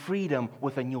in freedom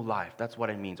with a new life. That's what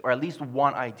it means, or at least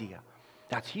one idea.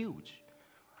 That's huge.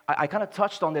 I kind of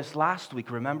touched on this last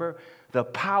week, remember? The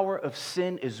power of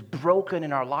sin is broken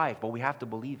in our life, but we have to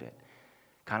believe it.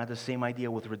 Kind of the same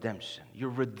idea with redemption.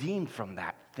 You're redeemed from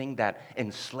that thing that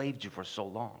enslaved you for so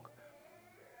long.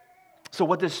 So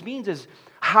what this means is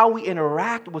how we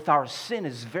interact with our sin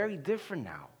is very different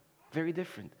now. Very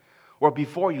different. Or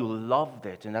before you loved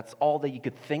it, and that's all that you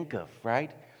could think of,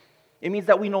 right? It means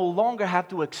that we no longer have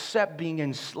to accept being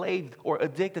enslaved or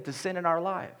addicted to sin in our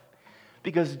life.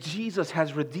 Because Jesus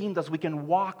has redeemed us, we can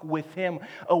walk with Him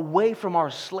away from our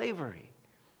slavery.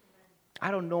 I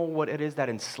don't know what it is that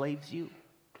enslaves you.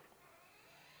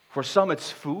 For some it's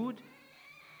food.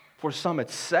 For some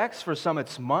it's sex. For some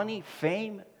it's money,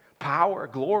 fame, power,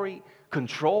 glory,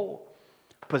 control,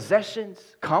 possessions,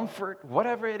 comfort,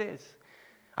 whatever it is.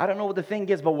 I don't know what the thing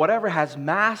is, but whatever has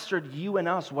mastered you and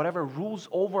us, whatever rules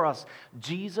over us,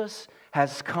 Jesus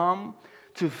has come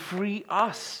to free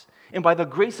us. And by the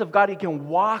grace of God, you can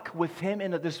walk with Him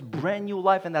into this brand new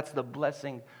life, and that's the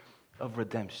blessing of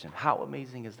redemption. How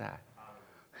amazing is that?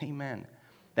 Amen.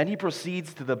 Then he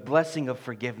proceeds to the blessing of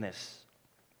forgiveness.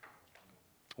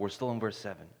 We're still in verse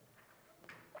 7.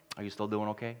 Are you still doing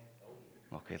okay?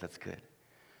 Okay, that's good.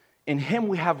 In him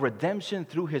we have redemption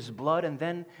through his blood, and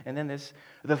then this,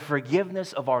 the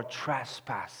forgiveness of our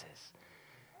trespasses.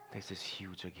 This is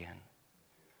huge again.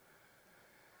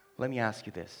 Let me ask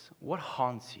you this. What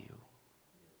haunts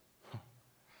you?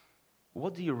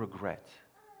 What do you regret?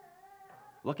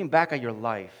 Looking back at your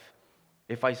life,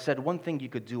 if I said one thing you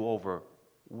could do over,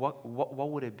 what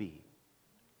would it be?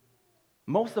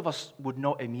 Most of us would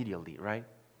know immediately, right?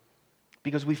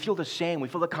 Because we feel the shame, we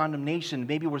feel the condemnation.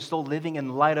 Maybe we're still living in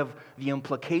light of the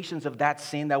implications of that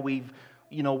sin that we've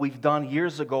done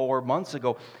years ago or months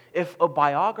ago. If a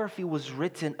biography was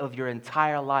written of your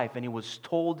entire life and it was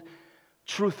told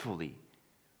truthfully,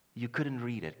 you couldn't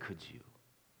read it, could you?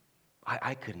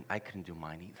 I couldn't do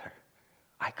mine either.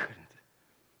 I couldn't.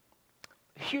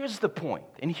 Here's the point,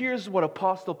 and here's what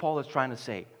Apostle Paul is trying to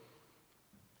say.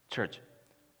 Church,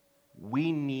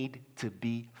 we need to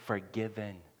be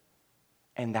forgiven.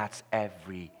 And that's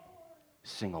every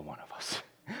single one of us.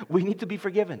 We need to be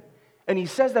forgiven. And he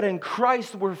says that in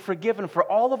Christ we're forgiven for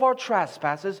all of our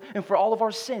trespasses and for all of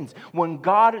our sins. When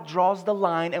God draws the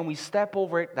line and we step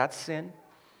over it, that's sin.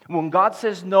 When God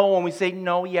says no and we say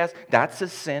no, yes, that's a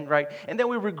sin, right? And then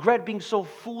we regret being so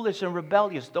foolish and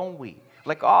rebellious, don't we?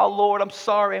 Like, oh, Lord, I'm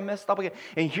sorry, I messed up again.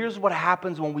 And here's what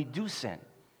happens when we do sin.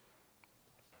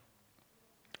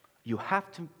 You have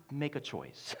to make a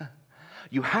choice.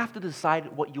 You have to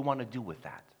decide what you want to do with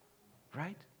that,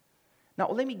 right?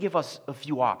 Now, let me give us a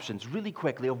few options really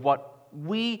quickly of what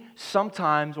we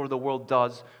sometimes or the world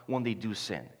does when they do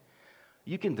sin.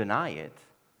 You can deny it.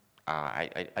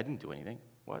 I didn't do anything.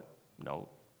 What? No.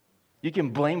 You can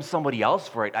blame somebody else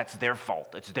for it. That's their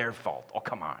fault. It's their fault. Oh,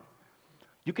 come on.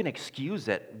 You can excuse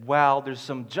it. Well, there's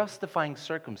some justifying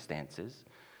circumstances.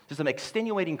 There's some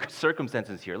extenuating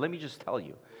circumstances here. Let me just tell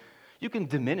you. You can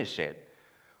diminish it.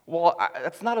 Well,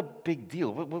 that's not a big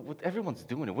deal. What everyone's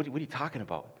doing it. What are you talking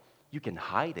about? You can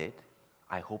hide it.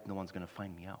 I hope no one's going to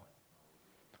find me out.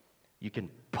 You can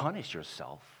punish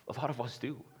yourself. A lot of us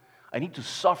do. I need to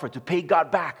suffer to pay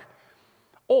God back.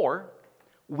 Or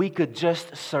we could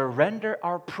just surrender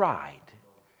our pride,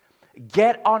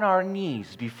 get on our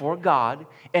knees before God,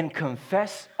 and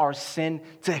confess our sin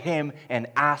to Him and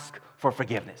ask for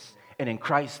forgiveness. And in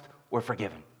Christ, we're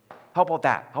forgiven. How about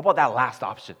that? How about that last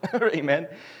option? Amen.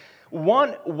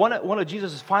 One of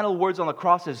Jesus' final words on the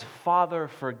cross is, Father,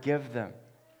 forgive them.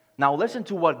 Now listen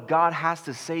to what God has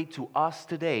to say to us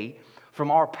today from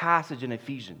our passage in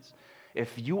Ephesians.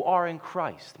 If you are in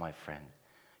Christ, my friend,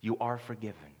 you are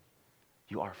forgiven.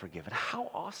 You are forgiven. How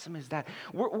awesome is that?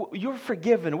 You're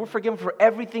forgiven. We're forgiven for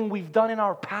everything we've done in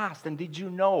our past. And did you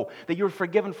know that you're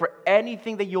forgiven for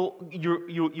anything that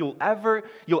you'll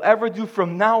ever do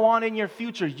from now on in your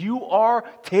future? You are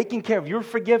taken care of. You're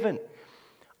forgiven.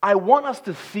 I want us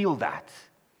to feel that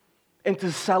and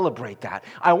to celebrate that.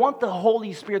 I want the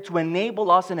Holy Spirit to enable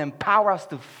us and empower us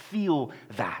to feel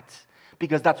that,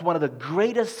 because that's one of the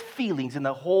greatest feelings in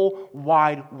the whole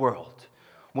wide world.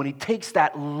 When He takes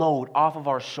that load off of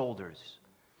our shoulders.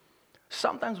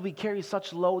 Sometimes we carry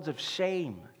such loads of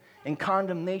shame and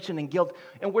condemnation and guilt,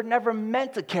 and we're never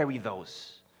meant to carry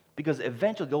those, because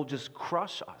eventually they'll just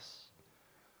crush us.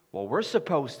 What we're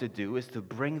supposed to do is to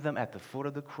bring them at the foot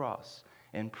of the cross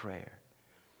in prayer.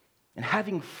 And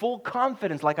having full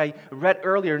confidence, like I read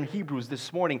earlier in Hebrews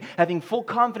this morning, having full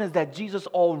confidence that Jesus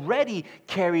already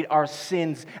carried our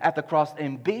sins at the cross.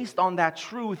 And based on that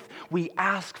truth, we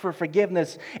ask for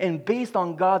forgiveness. And based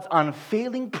on God's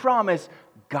unfailing promise,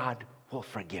 God will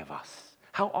forgive us.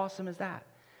 How awesome is that?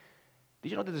 Did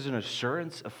you know that there's an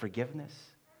assurance of forgiveness?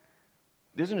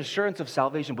 There's an assurance of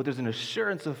salvation, but there's an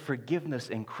assurance of forgiveness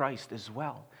in Christ as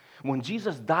well. When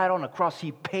Jesus died on the cross,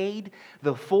 He paid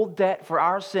the full debt for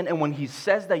our sin. And when He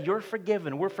says that you're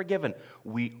forgiven, we're forgiven,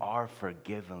 we are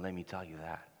forgiven, let me tell you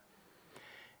that.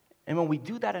 And when we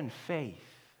do that in faith,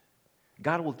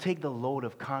 God will take the load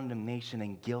of condemnation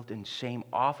and guilt and shame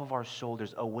off of our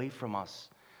shoulders, away from us.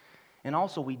 And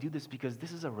also we do this because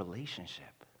this is a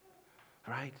relationship,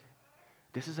 right?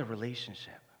 This is a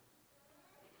relationship.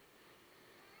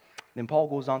 Then Paul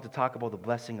goes on to talk about the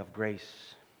blessing of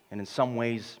grace. And in some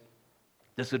ways,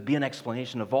 this would be an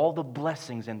explanation of all the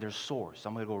blessings and their source.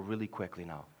 I'm going to go really quickly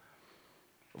now.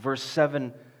 Verse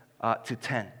 7 to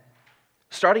 10.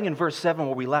 Starting in verse 7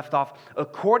 where we left off,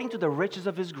 according to the riches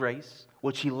of His grace,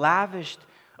 which He lavished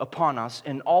upon us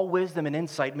in all wisdom and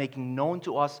insight, making known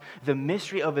to us the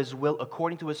mystery of His will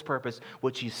according to His purpose,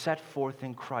 which He set forth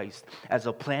in Christ as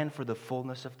a plan for the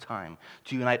fullness of time,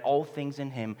 to unite all things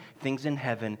in Him, things in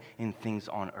heaven and things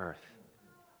on earth.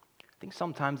 think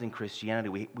sometimes in Christianity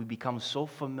we become so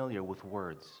familiar with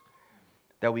words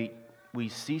that we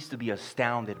cease to be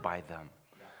astounded by them.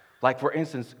 Like, for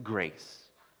instance, grace.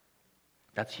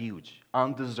 That's huge.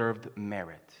 Undeserved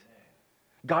merit.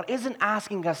 God isn't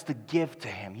asking us to give to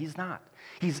Him. He's not.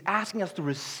 He's asking us to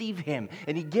receive Him,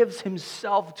 and He gives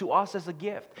Himself to us as a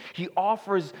gift. He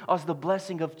offers us the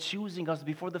blessing of choosing us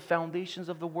before the foundations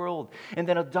of the world, and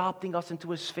then adopting us into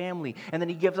His family, and then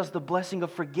He gives us the blessing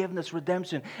of forgiveness,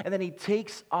 redemption, and then He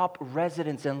takes up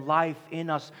residence and life in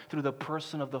us through the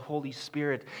person of the Holy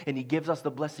Spirit, and He gives us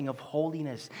the blessing of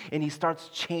holiness, and He starts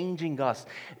changing us.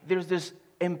 There's this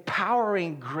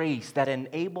empowering grace that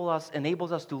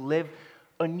enables us to live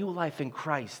a new life in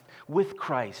Christ, with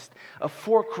Christ,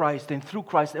 for Christ, and through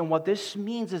Christ. And what this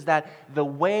means is that the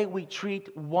way we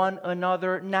treat one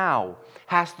another now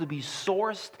has to be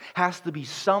sourced, has to be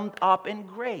summed up in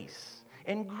grace.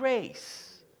 In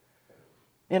grace.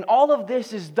 And all of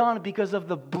this is done because of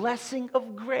the blessing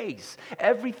of grace.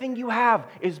 Everything you have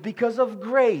is because of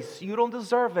grace. You don't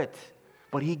deserve it,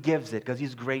 but He gives it because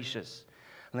He's gracious.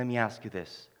 Let me ask you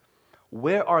this.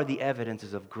 Where are the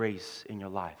evidences of grace in your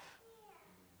life?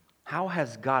 How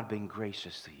has God been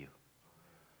gracious to you?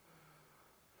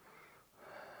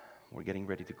 We're getting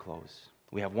ready to close.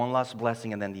 We have one last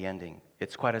blessing and then the ending.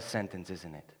 It's quite a sentence,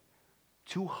 isn't it?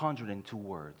 202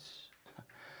 words.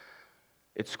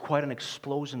 It's quite an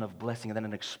explosion of blessing and then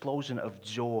an explosion of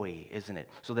joy, isn't it?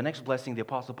 So the next blessing the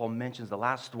Apostle Paul mentions, the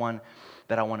last one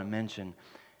that I want to mention,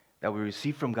 that we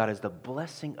receive from God is the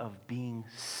blessing of being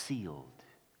sealed.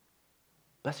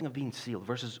 Blessing of being sealed,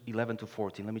 verses 11 to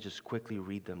 14. Let me just quickly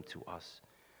read them to us.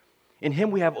 In Him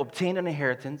we have obtained an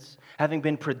inheritance, having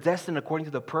been predestined according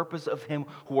to the purpose of Him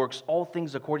who works all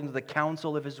things according to the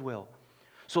counsel of His will,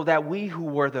 so that we who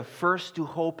were the first to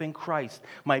hope in Christ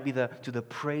might be to the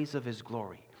praise of His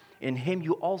glory. In Him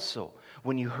you also,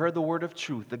 when you heard the word of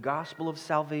truth, the gospel of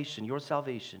salvation, your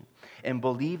salvation, and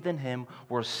believed in Him,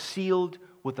 were sealed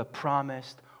with the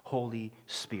promised Holy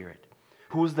Spirit,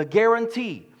 who is the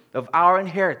guarantee of our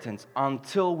inheritance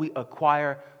until we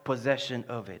acquire possession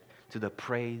of it, to the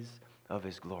praise of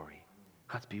His glory.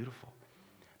 That's beautiful.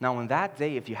 Now, on that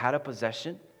day, if you had a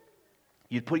possession,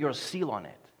 you'd put your seal on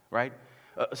it, right?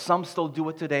 Some still do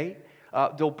it today.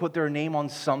 They'll put their name on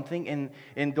something and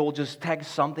they'll just tag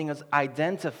something as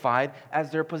identified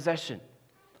as their possession.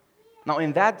 Now,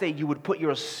 in that day, you would put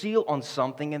your seal on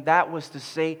something, and that was to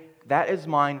say, that is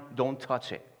mine, don't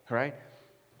touch it, right?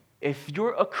 If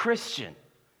you're a Christian,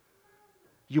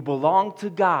 you belong to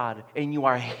God and you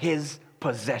are His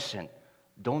possession.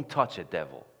 Don't touch it,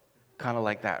 devil. Kind of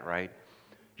like that, right?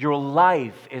 Your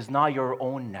life is not your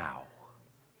own now.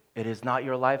 It is not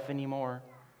your life anymore.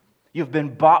 You've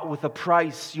been bought with a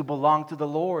price. You belong to the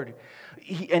Lord.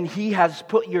 He has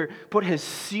put His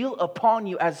seal upon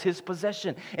you as His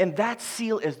possession. And that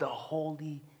seal is the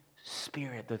Holy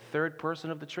Spirit, the third person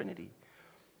of the Trinity.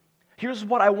 Here's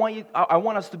what I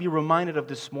want us to be reminded of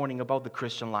this morning about the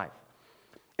Christian life.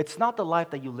 It's not the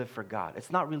life that you live for God. It's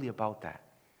not really about that.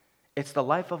 It's the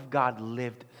life of God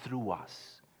lived through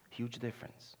us. Huge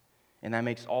difference. And that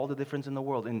makes all the difference in the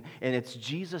world. And it's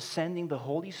Jesus sending the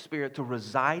Holy Spirit to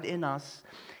reside in us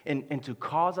and to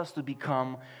cause us to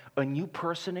become a new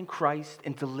person in Christ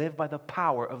and to live by the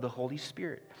power of the Holy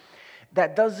Spirit.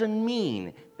 That doesn't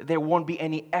mean there won't be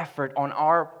any effort on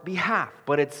our behalf,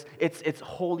 but it's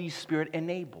Holy Spirit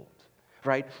enabled,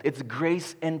 right? It's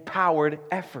grace empowered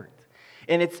effort.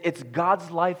 And it's God's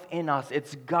life in us.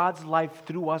 It's God's life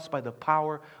through us by the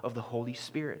power of the Holy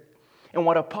Spirit. And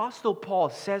what Apostle Paul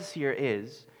says here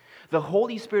is, the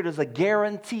Holy Spirit is a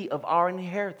guarantee of our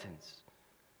inheritance.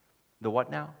 The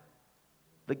what now?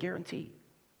 The guarantee.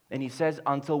 And he says,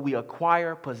 until we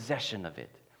acquire possession of it.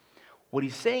 What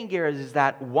he's saying here is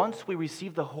that once we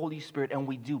receive the Holy Spirit, and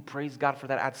we do, praise God for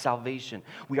that at salvation,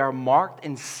 we are marked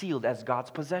and sealed as God's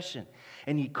possession.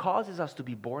 And He causes us to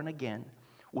be born again,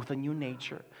 with a new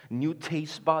nature, new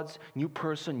taste buds, new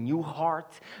person, new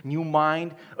heart, new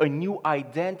mind, a new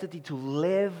identity to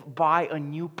live by a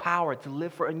new power, to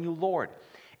live for a new Lord.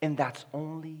 And that's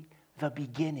only the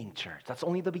beginning, church. That's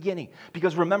only the beginning.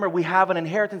 Because remember, we have an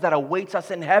inheritance that awaits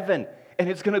us in heaven. And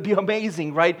it's going to be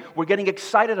amazing, right? We're getting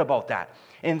excited about that.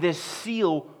 And this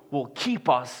seal will keep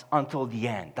us until the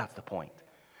end. That's the point.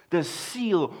 The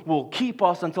seal will keep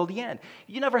us until the end.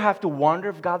 You never have to wonder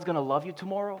if God's going to love you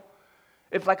tomorrow.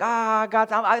 If like, God,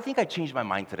 I think I changed my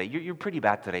mind today. You're pretty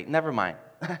bad today. Never mind.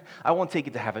 I won't take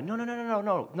it to heaven.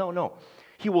 No.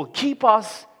 He will keep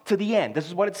us to the end. This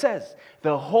is what it says.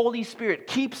 The Holy Spirit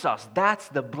keeps us. That's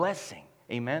the blessing.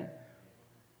 Amen?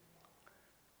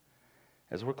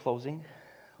 As we're closing,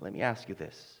 let me ask you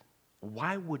this.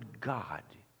 Why would God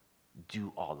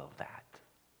do all of that?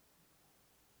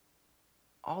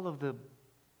 All of the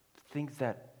things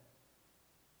that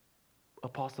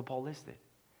Apostle Paul listed,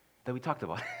 that we talked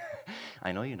about.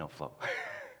 I know you know, Flo.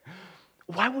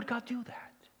 Why would God do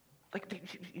that? Like,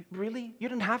 really? You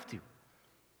didn't have to.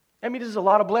 I mean, this is a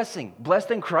lot of blessing.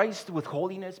 Blessed in Christ with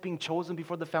holiness, being chosen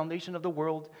before the foundation of the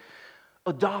world.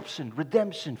 Adoption,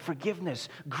 redemption, forgiveness,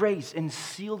 grace, and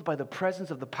sealed by the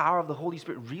presence of the power of the Holy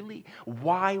Spirit. Really?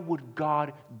 Why would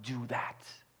God do that?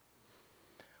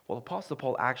 Well, Apostle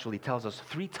Paul actually tells us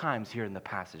 3 times here in the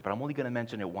passage, but I'm only going to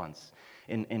mention it once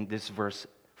in this verse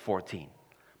 14.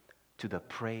 To the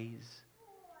praise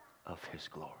of his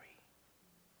glory.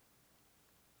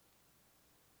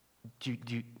 Do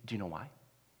you know why?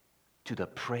 To the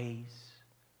praise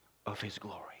of his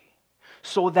glory.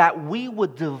 So that we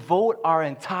would devote our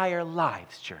entire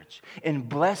lives, church, in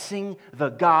blessing the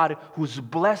God who's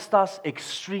blessed us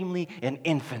extremely and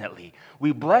infinitely.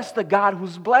 We bless the God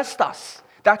who's blessed us.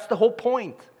 That's the whole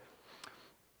point.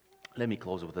 Let me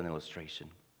close with an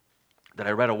illustration that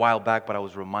I read a while back, but I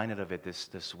was reminded of it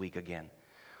this week again.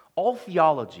 All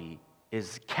theology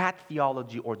is cat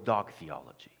theology or dog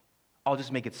theology. I'll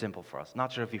just make it simple for us.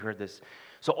 Not sure if you heard this.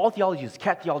 So all theology is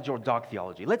cat theology or dog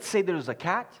theology. Let's say there's a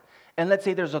cat and let's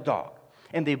say there's a dog.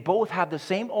 And they both have the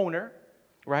same owner,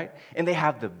 right? And they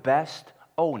have the best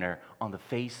owner on the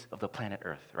face of the planet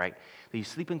Earth, right? They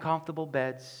sleep in comfortable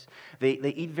beds. They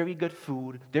eat very good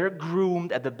food. They're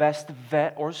groomed at the best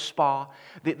vet or spa.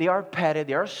 They are petted.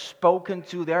 They are spoken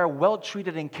to. They are well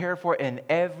treated and cared for in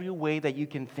every way that you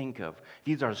can think of.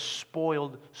 These are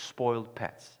spoiled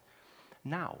pets.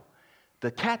 Now,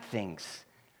 the cat thinks,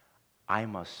 I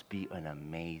must be an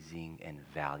amazing and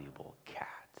valuable cat.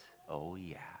 Oh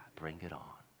yeah, bring it on.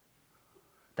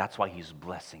 That's why he's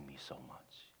blessing me so much.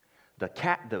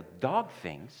 The dog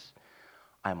thinks,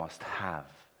 I must have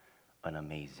an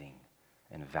amazing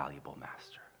and valuable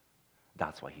master.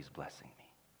 That's why he's blessing me.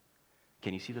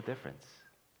 Can you see the difference?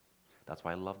 That's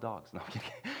why I love dogs. No, I'm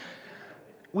kidding.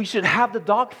 We should have the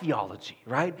dog theology,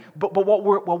 right? But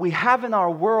what we have in our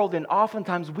world, and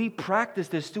oftentimes we practice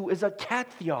this too, is a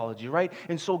cat theology, right?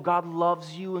 And so God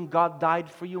loves you, and God died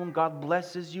for you, and God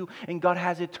blesses you, and God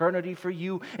has eternity for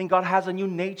you, and God has a new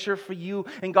nature for you,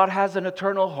 and God has an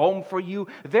eternal home for you.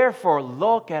 Therefore,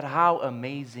 look at how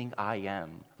amazing I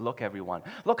am. Look, everyone.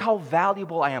 Look how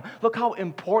valuable I am. Look how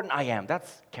important I am.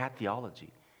 That's cat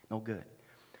theology. No good.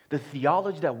 The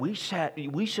theology that we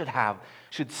should have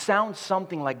should sound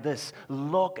something like this.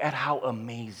 Look at how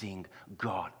amazing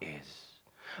God is.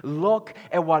 Look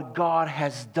at what God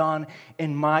has done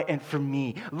in my and for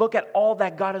me. Look at all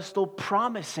that God is still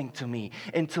promising to me.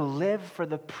 And to live for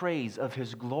the praise of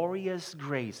his glorious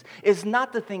grace is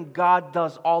not to think God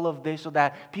does all of this so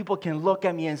that people can look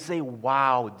at me and say,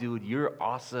 wow, dude, you're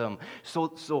awesome.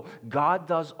 So God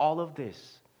does all of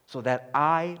this so that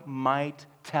I might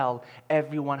tell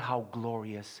everyone how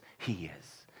glorious he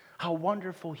is, how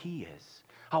wonderful he is,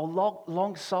 how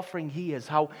long-suffering he is,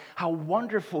 how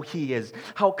wonderful he is,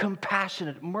 how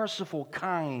compassionate, merciful,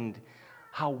 kind,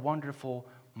 how wonderful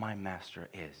my master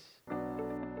is.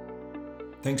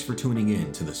 Thanks for tuning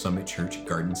in to the Summit Church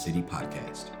Garden City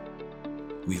podcast.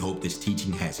 We hope this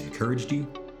teaching has encouraged you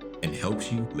and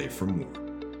helps you live for more.